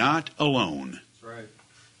are not alone. That's right.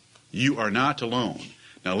 You are not alone.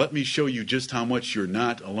 Now let me show you just how much you're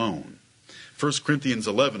not alone. 1 Corinthians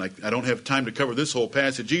 11, I don't have time to cover this whole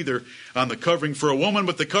passage either on the covering for a woman,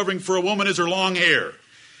 but the covering for a woman is her long hair.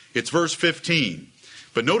 It's verse 15.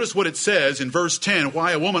 But notice what it says in verse 10,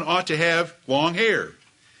 why a woman ought to have long hair.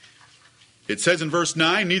 It says in verse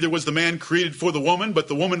 9, neither was the man created for the woman, but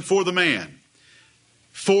the woman for the man.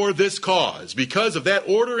 For this cause, because of that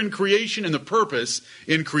order in creation and the purpose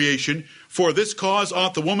in creation, for this cause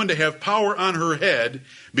ought the woman to have power on her head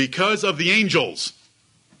because of the angels.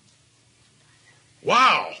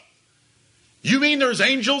 Wow! You mean there's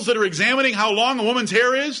angels that are examining how long a woman's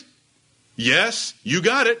hair is? Yes, you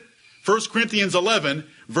got it. 1 Corinthians 11,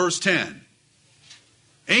 verse 10.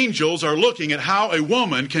 Angels are looking at how a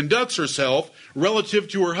woman conducts herself relative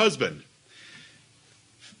to her husband.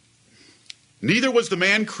 Neither was the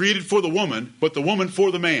man created for the woman, but the woman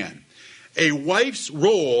for the man. A wife's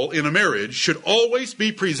role in a marriage should always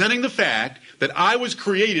be presenting the fact that I was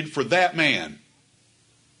created for that man.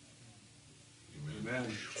 Amen.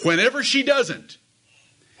 Whenever she doesn't,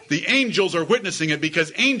 the angels are witnessing it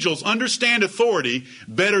because angels understand authority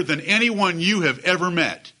better than anyone you have ever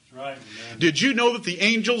met. That's right. Amen. Did you know that the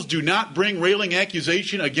angels do not bring railing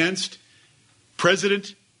accusation against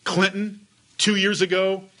President Clinton 2 years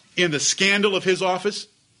ago in the scandal of his office?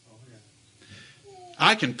 Oh, yeah.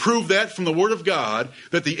 I can prove that from the Word of God,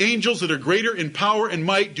 that the angels that are greater in power and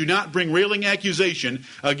might do not bring railing accusation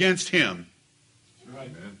against him. That's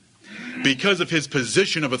right, man. Because of his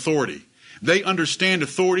position of authority. They understand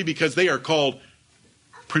authority because they are called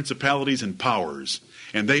principalities and powers.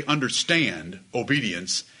 And they understand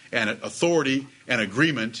obedience and authority and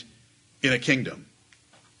agreement in a kingdom.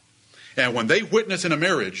 And when they witness in a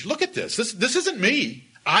marriage, look at this. This isn't me.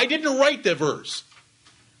 I didn't write the verse.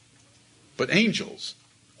 But angels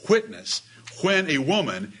witness when a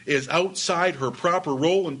woman is outside her proper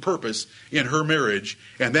role and purpose in her marriage,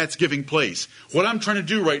 and that's giving place. What I'm trying to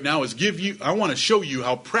do right now is I want to show you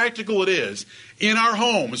how practical it is in our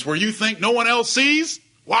homes where you think no one else sees.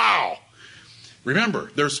 Wow!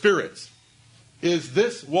 Remember, they're spirits. Is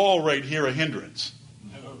this wall right here a hindrance?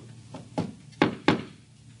 No.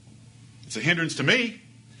 It's a hindrance to me.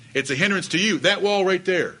 It's a hindrance to you. That wall right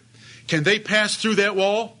there. Can they pass through that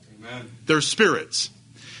wall? Amen. They're spirits.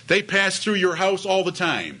 They pass through your house all the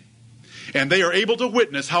time. And they are able to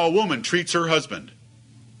witness how a woman treats her husband.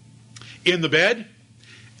 In the bed,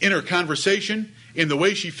 in her conversation, in the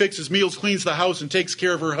way she fixes meals, cleans the house, and takes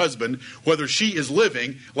care of her husband, whether she is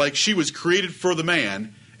living like she was created for the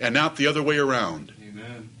man and not the other way around.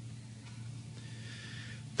 Amen.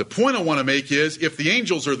 The point I want to make is, if the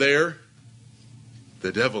angels are there,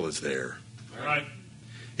 the devil is there. All right.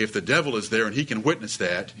 If the devil is there and he can witness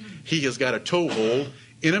that, he has got a toehold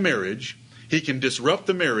in a marriage. He can disrupt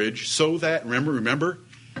the marriage so that, remember,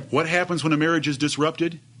 what happens when a marriage is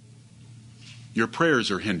disrupted? Your prayers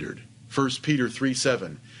are hindered. 1 Peter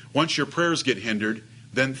 3:7. Once your prayers get hindered,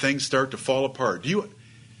 then things start to fall apart.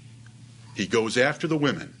 He goes after the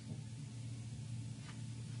women.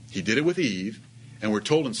 He did it with Eve, and we're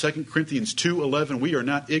told in 2 Corinthians 2:11, we are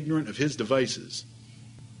not ignorant of his devices.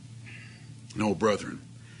 No, brethren,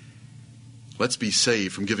 let's be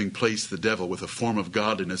saved from giving place to the devil with a form of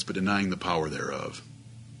godliness but denying the power thereof.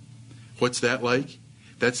 What's that like?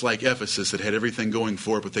 That's like Ephesus that had everything going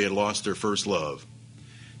for it, but they had lost their first love.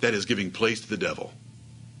 That is giving place to the devil.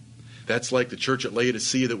 That's like the church at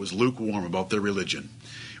Laodicea that was lukewarm about their religion.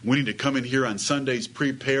 We need to come in here on Sundays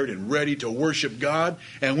prepared and ready to worship God,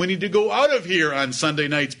 and we need to go out of here on Sunday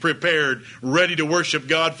nights prepared, ready to worship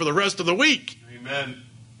God for the rest of the week. Amen.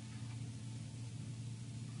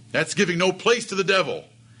 That's giving no place to the devil.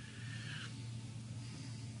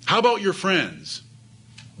 How about your friends?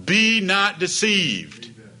 Be not deceived.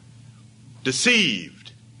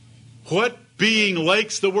 Deceived. What being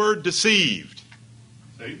likes the word deceived?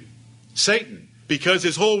 Satan. Because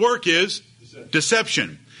his whole work is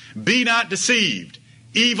deception. Be not deceived.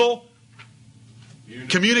 Evil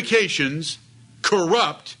communications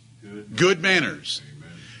corrupt good manners.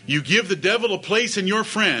 You give the devil a place in your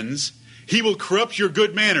friends, he will corrupt your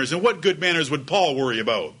good manners. And what good manners would Paul worry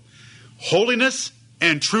about? Holiness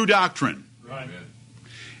and true doctrine. Right.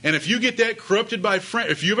 And if you get that corrupted by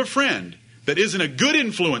if you have a friend that isn't a good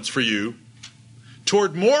influence for you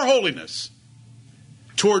toward more holiness,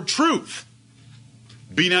 toward truth,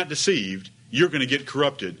 be not deceived, you're going to get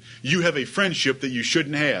corrupted. You have a friendship that you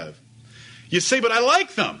shouldn't have. You say, but I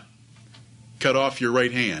like them. Cut off your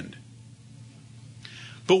right hand.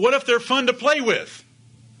 But what if they're fun to play with?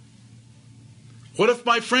 What if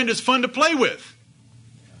my friend is fun to play with?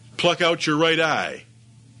 Pluck out your right eye.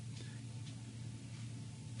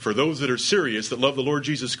 For those that are serious, that love the Lord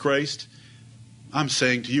Jesus Christ, I'm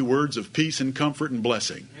saying to you words of peace and comfort and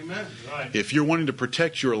blessing. Amen. Right. If you're wanting to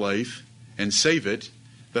protect your life and save it,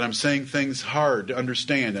 then I'm saying things hard to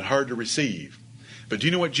understand and hard to receive. But do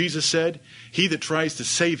you know what Jesus said? He that tries to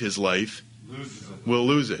save his life will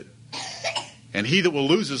lose it. And he that will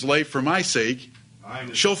lose his life for my sake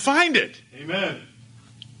shall find it. Amen.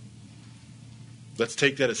 Let's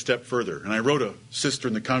take that a step further. And I wrote a sister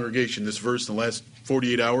in the congregation this verse in the last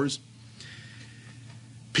 48 hours.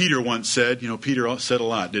 Peter once said, Peter said a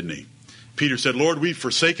lot, didn't he? Peter said, Lord, we've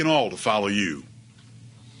forsaken all to follow you.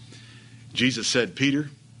 Jesus said, Peter,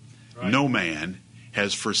 no man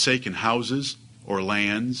has forsaken houses or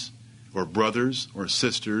lands or brothers or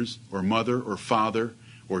sisters or mother or father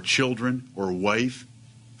or children or wife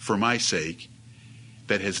for my sake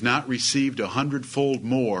that has not received 100-fold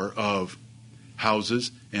more of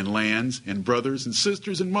houses and lands and brothers and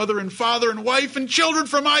sisters and mother and father and wife and children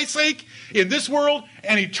for my sake in this world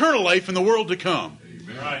and eternal life in the world to come.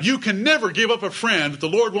 Right. You can never give up a friend. The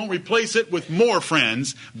Lord won't replace it with more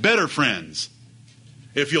friends, better friends,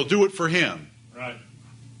 if you'll do it for him. Right.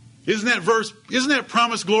 Isn't that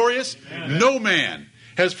promise glorious? Amen. No man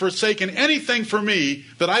has forsaken anything for me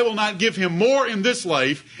that I will not give him more in this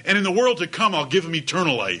life, and in the world to come I'll give him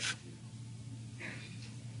eternal life.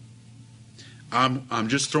 I'm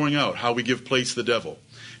just throwing out how we give place to the devil.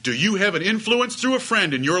 Do you have an influence through a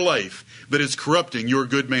friend in your life that is corrupting your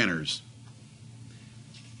good manners?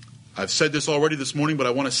 I've said this already this morning, but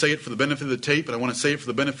I want to say it for the benefit of the tape, and I want to say it for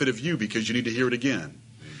the benefit of you because you need to hear it again.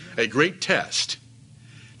 A great test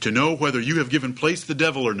to know whether you have given place to the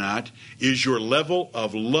devil or not is your level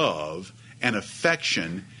of love and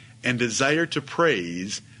affection and desire to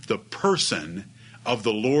praise the person of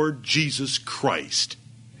the Lord Jesus Christ.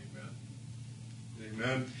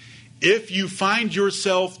 Amen. If you find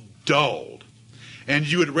yourself dulled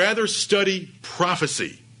and you would rather study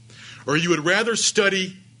prophecy or you would rather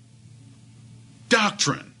study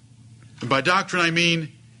doctrine, and by doctrine I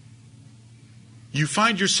mean you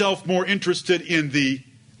find yourself more interested in the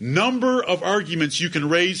number of arguments you can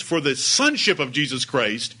raise for the sonship of Jesus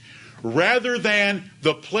Christ rather than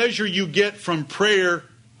the pleasure you get from prayer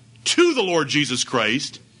to the Lord Jesus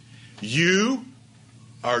Christ, you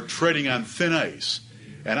are treading on thin ice.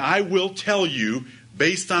 And I will tell you,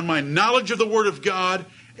 based on my knowledge of the Word of God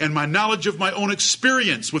and my knowledge of my own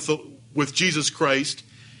experience with Jesus Christ,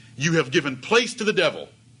 you have given place to the devil.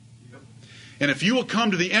 And if you will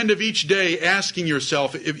come to the end of each day asking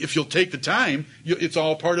yourself, if you'll take the time, it's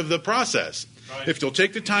all part of the process. Right. If you'll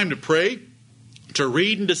take the time to pray, to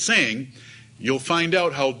read, and to sing, you'll find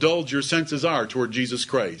out how dulled your senses are toward Jesus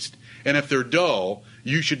Christ. And if they're dull,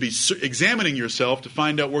 you should be examining yourself to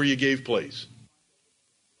find out where you gave place.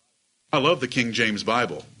 I love the King James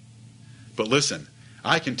Bible. But listen,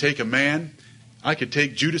 I could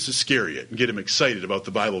take Judas Iscariot and get him excited about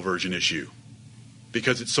the Bible version issue.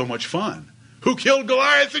 Because it's so much fun. Who killed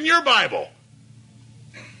Goliath in your Bible?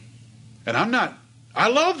 And I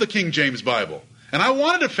love the King James Bible. And I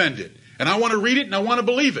want to defend it. And I want to read it and I want to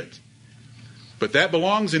believe it. But that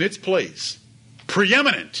belongs in its place.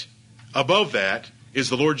 Preeminent above that is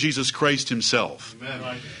the Lord Jesus Christ himself.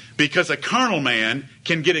 Amen. Because a carnal man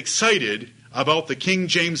can get excited about the King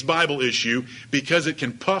James Bible issue because it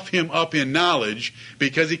can puff him up in knowledge,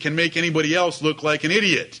 because he can make anybody else look like an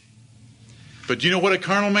idiot. But do you know what a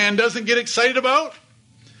carnal man doesn't get excited about?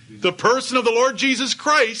 The person of the Lord Jesus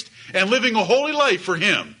Christ and living a holy life for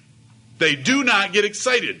him. They do not get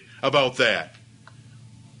excited about that.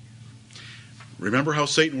 Remember how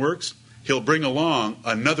Satan works? He'll bring along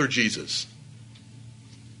another Jesus.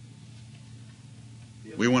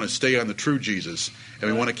 We want to stay on the true Jesus,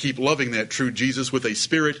 and we want to keep loving that true Jesus with a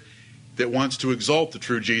spirit that wants to exalt the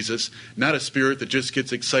true Jesus, not a spirit that just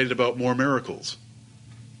gets excited about more miracles,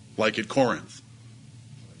 like at Corinth.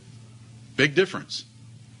 Big difference.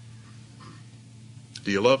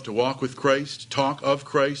 Do you love to walk with Christ, talk of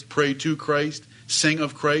Christ, pray to Christ, sing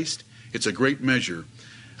of Christ? It's a great measure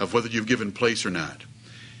of whether you've given place or not.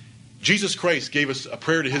 Jesus Christ gave us a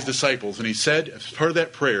prayer to his disciples, and he said, as part of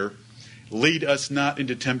that prayer, lead us not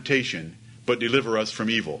into temptation, but deliver us from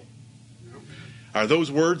evil. Are those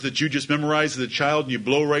words that you just memorized as a child and you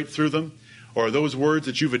blow right through them? Or are those words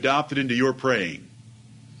that you've adopted into your praying?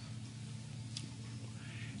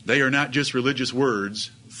 They are not just religious words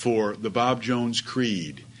for the Bob Jones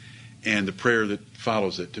Creed and the prayer that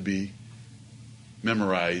follows it to be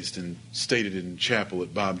memorized and stated in chapel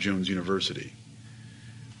at Bob Jones University.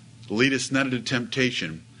 Lead us not into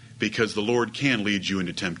temptation, because the Lord can lead you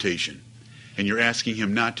into temptation. And you're asking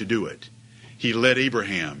him not to do it. He led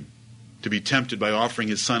Abraham to be tempted by offering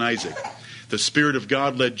his son Isaac. The Spirit of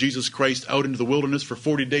God led Jesus Christ out into the wilderness for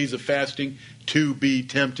 40 days of fasting to be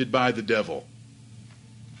tempted by the devil.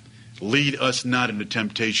 Lead us not into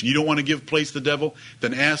temptation. You don't want to give place to the devil?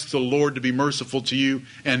 Then ask the Lord to be merciful to you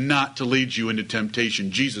and not to lead you into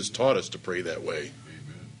temptation. Jesus taught us to pray that way.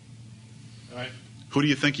 Amen. All right. Who do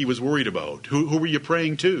you think he was worried about? Who were you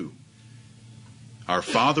praying to? Our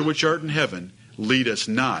Father which art in heaven, lead us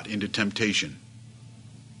not into temptation.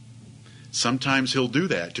 Sometimes he'll do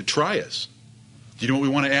that to try us. Do you know what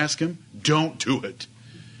we want to ask him? Don't do it.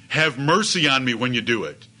 Have mercy on me when you do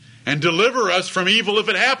it. And deliver us from evil if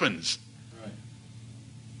it happens. Right.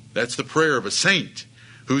 That's the prayer of a saint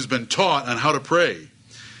who's been taught on how to pray.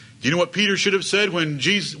 Do you know what Peter should have said when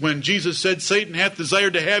Jesus said, Satan hath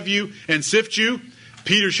desired to have you and sift you?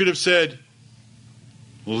 Peter should have said,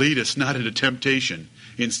 lead us not into temptation.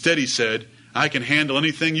 Instead he said, I can handle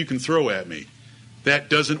anything you can throw at me. That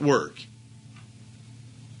doesn't work.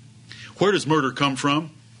 Where does murder come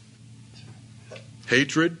from?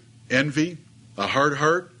 Hatred, envy, a hard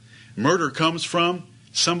heart. Murder comes from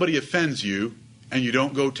somebody offends you and you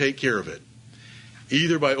don't go take care of it.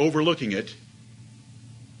 Either by overlooking it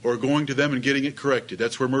or going to them and getting it corrected.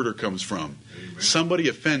 That's where murder comes from. Amen. Somebody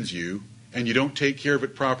offends you and you don't take care of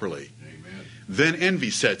it properly. Amen. Then envy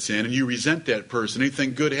sets in and you resent that person.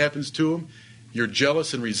 Anything good happens to them, you're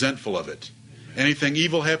jealous and resentful of it. Amen. Anything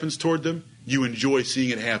evil happens toward them, you enjoy seeing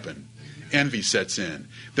it happen. Amen. Envy sets in.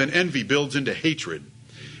 Then envy builds into hatred.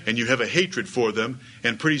 And you have a hatred for them,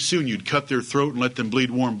 and pretty soon you'd cut their throat and let them bleed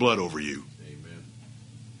warm blood over you. Amen.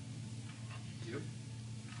 Yep.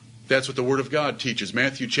 That's what the Word of God teaches.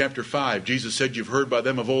 Matthew chapter 5, Jesus said, you've heard by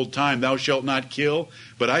them of old time, thou shalt not kill.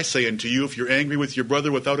 But I say unto you, if you're angry with your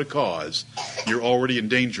brother without a cause, you're already in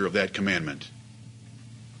danger of that commandment.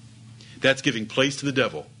 That's giving place to the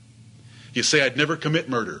devil. You say, I'd never commit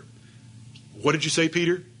murder. What did you say,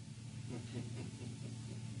 Peter?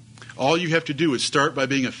 All you have to do is start by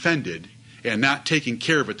being offended and not taking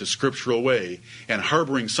care of it the scriptural way and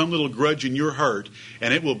harboring some little grudge in your heart,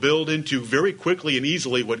 and it will build into very quickly and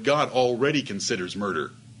easily what God already considers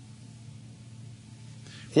murder.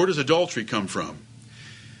 Where does adultery come from?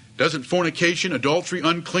 Doesn't fornication, adultery,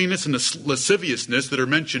 uncleanness, and lasciviousness that are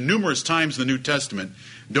mentioned numerous times in the New Testament,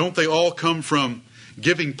 don't they all come from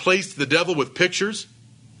giving place to the devil with pictures,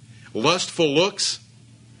 lustful looks,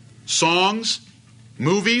 songs,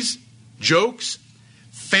 movies, jokes,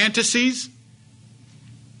 fantasies,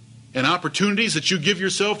 and opportunities that you give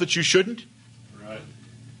yourself that you shouldn't? Right.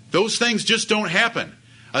 Those things just don't happen.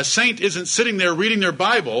 A saint isn't sitting there reading their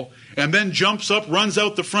Bible and then jumps up, runs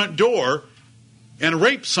out the front door, and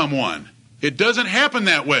rapes someone. It doesn't happen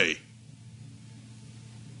that way.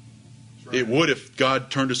 Right. It would if God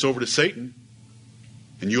turned us over to Satan,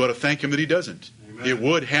 and you ought to thank him that he doesn't. Amen. It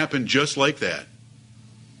would happen just like that.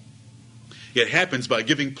 It happens by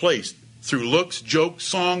giving place through looks, jokes,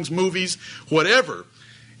 songs, movies, whatever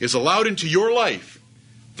is allowed into your life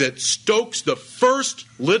that stokes the first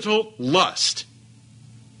little lust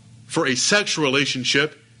for a sexual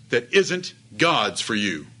relationship that isn't God's for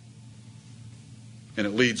you. And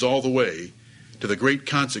it leads all the way to the great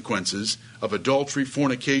consequences of adultery,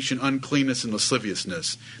 fornication, uncleanness, and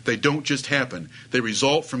lasciviousness. They don't just happen. They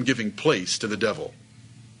result from giving place to the devil.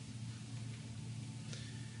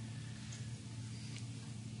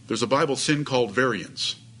 There's a Bible sin called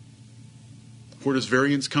variance. Where does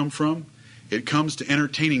variance come from? It comes to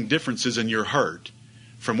entertaining differences in your heart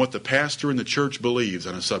from what the pastor and the church believes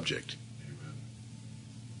on a subject.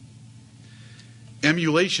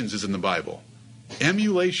 Emulations is in the Bible.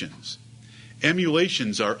 Emulations.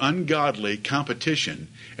 Emulations are ungodly competition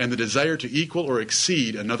and the desire to equal or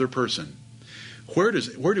exceed another person. Where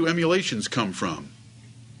do emulations come from?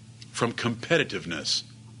 From competitiveness.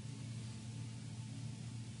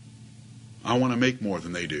 I want to make more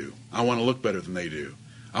than they do. I want to look better than they do.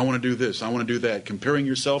 I want to do this. I want to do that. Comparing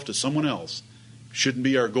yourself to someone else shouldn't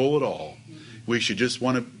be our goal at all. We should just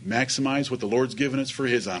want to maximize what the Lord's given us for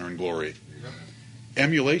His honor and glory.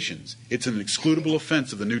 Emulations. It's an excludable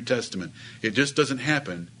offense of the New Testament. It just doesn't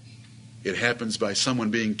happen. It happens by someone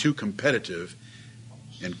being too competitive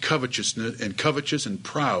and covetous and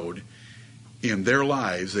proud in their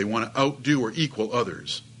lives. They want to outdo or equal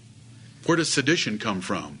others. Where does sedition come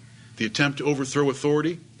from? The attempt to overthrow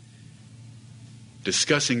authority?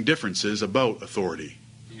 Discussing differences about authority.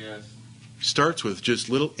 Yes. Starts with just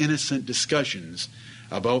little innocent discussions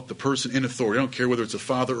about the person in authority. I don't care whether it's a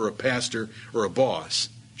father or a pastor or a boss.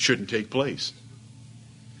 Shouldn't take place.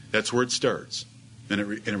 That's where it starts. And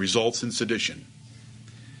it results in sedition.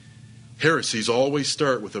 Heresies always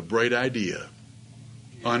start with a bright idea,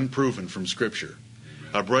 unproven from Scripture.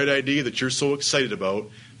 A bright idea that you're so excited about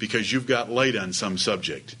because you've got light on some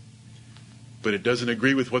subject. But it doesn't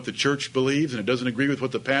agree with what the church believes, and it doesn't agree with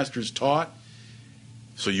what the pastor's taught.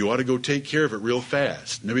 So you ought to go take care of it real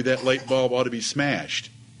fast. Maybe that light bulb ought to be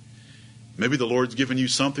smashed. Maybe the Lord's given you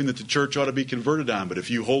something that the church ought to be converted on, but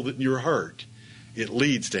if you hold it in your heart, it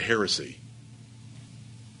leads to heresy.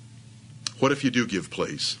 What if you do give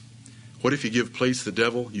place? What if you give place to the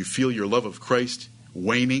devil? You feel your love of Christ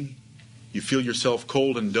waning? You feel yourself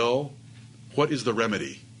cold and dull? What is the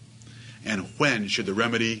remedy? And when should the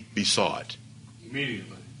remedy be sought?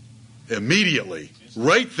 Immediately. Immediately.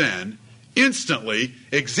 Right then. Instantly.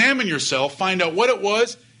 Examine yourself. Find out what it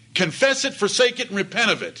was. Confess it, forsake it, and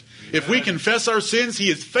repent of it. If we confess our sins, He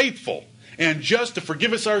is faithful and just to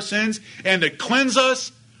forgive us our sins and to cleanse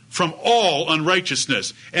us from all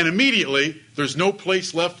unrighteousness. And immediately, there's no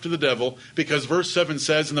place left to the devil, because verse 7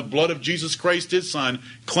 says, "And the blood of Jesus Christ, His Son,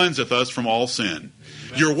 cleanseth us from all sin."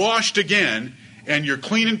 Amen. You're washed again, and you're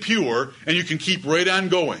clean and pure, and you can keep right on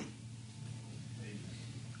going.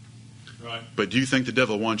 Right. But do you think the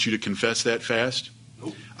devil wants you to confess that fast?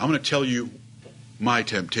 Nope. I'm going to tell you my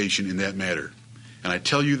temptation in that matter. And I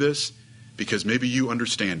tell you this because maybe you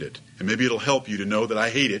understand it, and maybe it'll help you to know that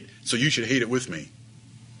I hate it, so you should hate it with me.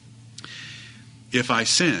 If I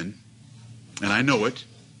sin, and I know it,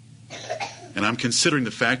 and I'm considering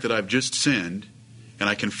the fact that I've just sinned, and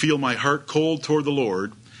I can feel my heart cold toward the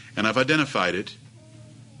Lord, and I've identified it,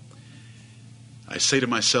 I say to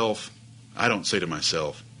myself, I don't say to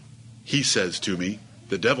myself, He says to me,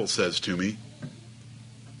 the devil says to me,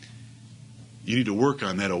 you need to work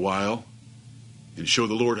on that a while and show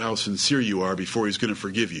the Lord how sincere you are before He's going to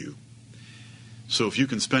forgive you. So if you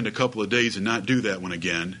can spend a couple of days and not do that one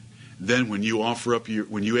again, then when you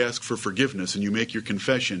when you ask for forgiveness and you make your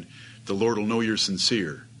confession, the Lord will know you're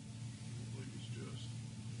sincere.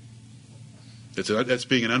 That's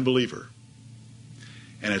being an unbeliever.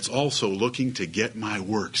 And it's also looking to get my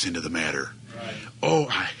works into the matter. Right. Oh,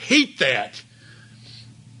 I hate that.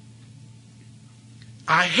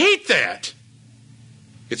 I hate that.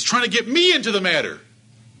 It's trying to get me into the matter.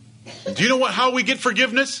 Do you know how we get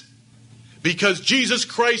forgiveness? Because Jesus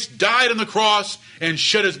Christ died on the cross and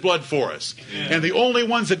shed His blood for us. Yeah. And the only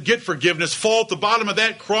ones that get forgiveness fall at the bottom of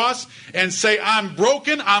that cross and say, I'm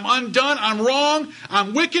broken, I'm undone, I'm wrong,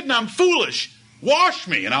 I'm wicked, and I'm foolish. Wash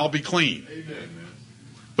me and I'll be clean. Amen.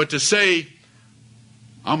 But to say,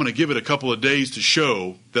 I'm going to give it a couple of days to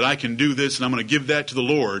show that I can do this and I'm going to give that to the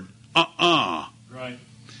Lord, Right.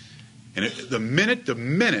 And the minute,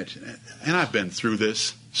 and I've been through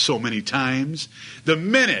this so many times, the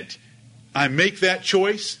minute I make that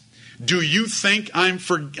choice, Do you think I'm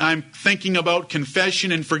thinking about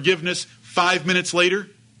confession and forgiveness 5 minutes later?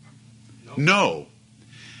 No.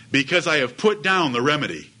 Because I have put down the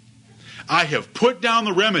remedy. I have put down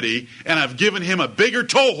the remedy, and I've given him a bigger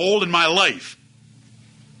toehold in my life.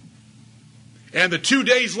 And the 2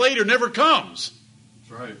 days later never comes.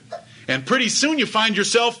 That's right. And pretty soon you find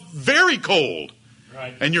yourself very cold.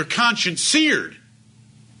 Right. And your conscience seared.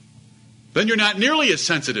 Then you're not nearly as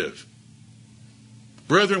sensitive.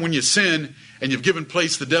 Brethren, when you sin and you've given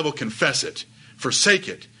place to the devil, confess it. Forsake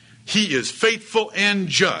it. He is faithful and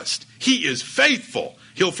just. He is faithful.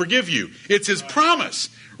 He'll forgive you. It's his promise.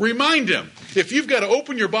 Remind him. If you've got to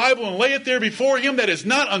open your Bible and lay it there before him, that is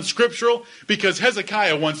not unscriptural, because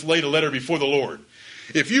Hezekiah once laid a letter before the Lord.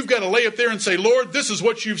 If you've got to lay it there and say, Lord, this is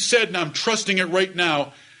what you've said, and I'm trusting it right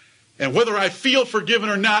now, and whether I feel forgiven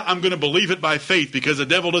or not, I'm going to believe it by faith, because the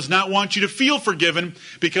devil does not want you to feel forgiven,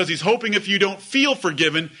 because he's hoping if you don't feel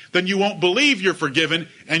forgiven, then you won't believe you're forgiven,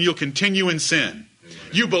 and you'll continue in sin. Amen.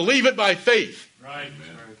 You believe it by faith. Right.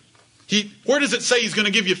 Where does it say he's going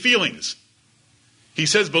to give you feelings? He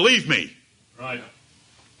says, believe me. Right.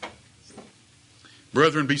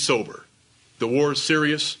 Brethren, be sober. The war is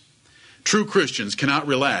serious. True Christians cannot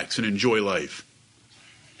relax and enjoy life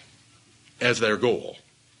as their goal.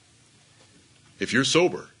 If you're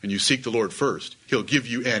sober and you seek the Lord first, he'll give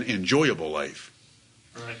you an enjoyable life.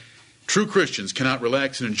 Right. True Christians cannot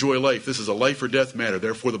relax and enjoy life. This is a life or death matter.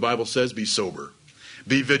 Therefore, the Bible says, be sober.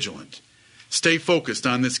 Be vigilant. Stay focused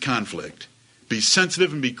on this conflict. Be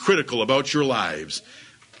sensitive and be critical about your lives.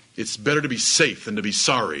 It's better to be safe than to be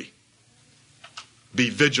sorry. Be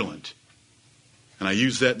vigilant. And I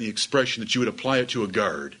use that in the expression that you would apply it to a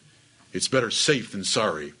guard. It's better safe than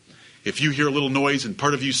sorry. If you hear a little noise and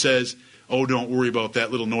part of you says, oh, don't worry about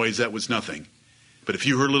that little noise, that was nothing. But if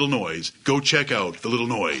you heard a little noise, go check out the little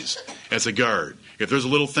noise as a guard. If there's a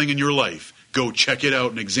little thing in your life, go check it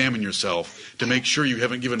out and examine yourself to make sure you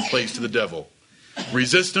haven't given place to the devil.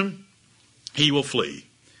 Resist him, he will flee.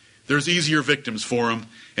 There's easier victims for him,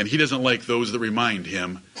 and he doesn't like those that remind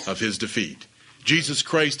him of his defeat. Jesus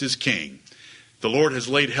Christ is King. The Lord has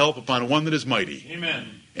laid help upon one that is mighty.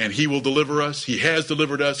 Amen. And he will deliver us. He has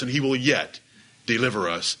delivered us, and he will yet deliver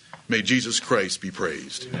us. May Jesus Christ be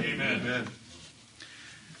praised. Amen.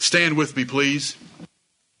 Stand with me, please.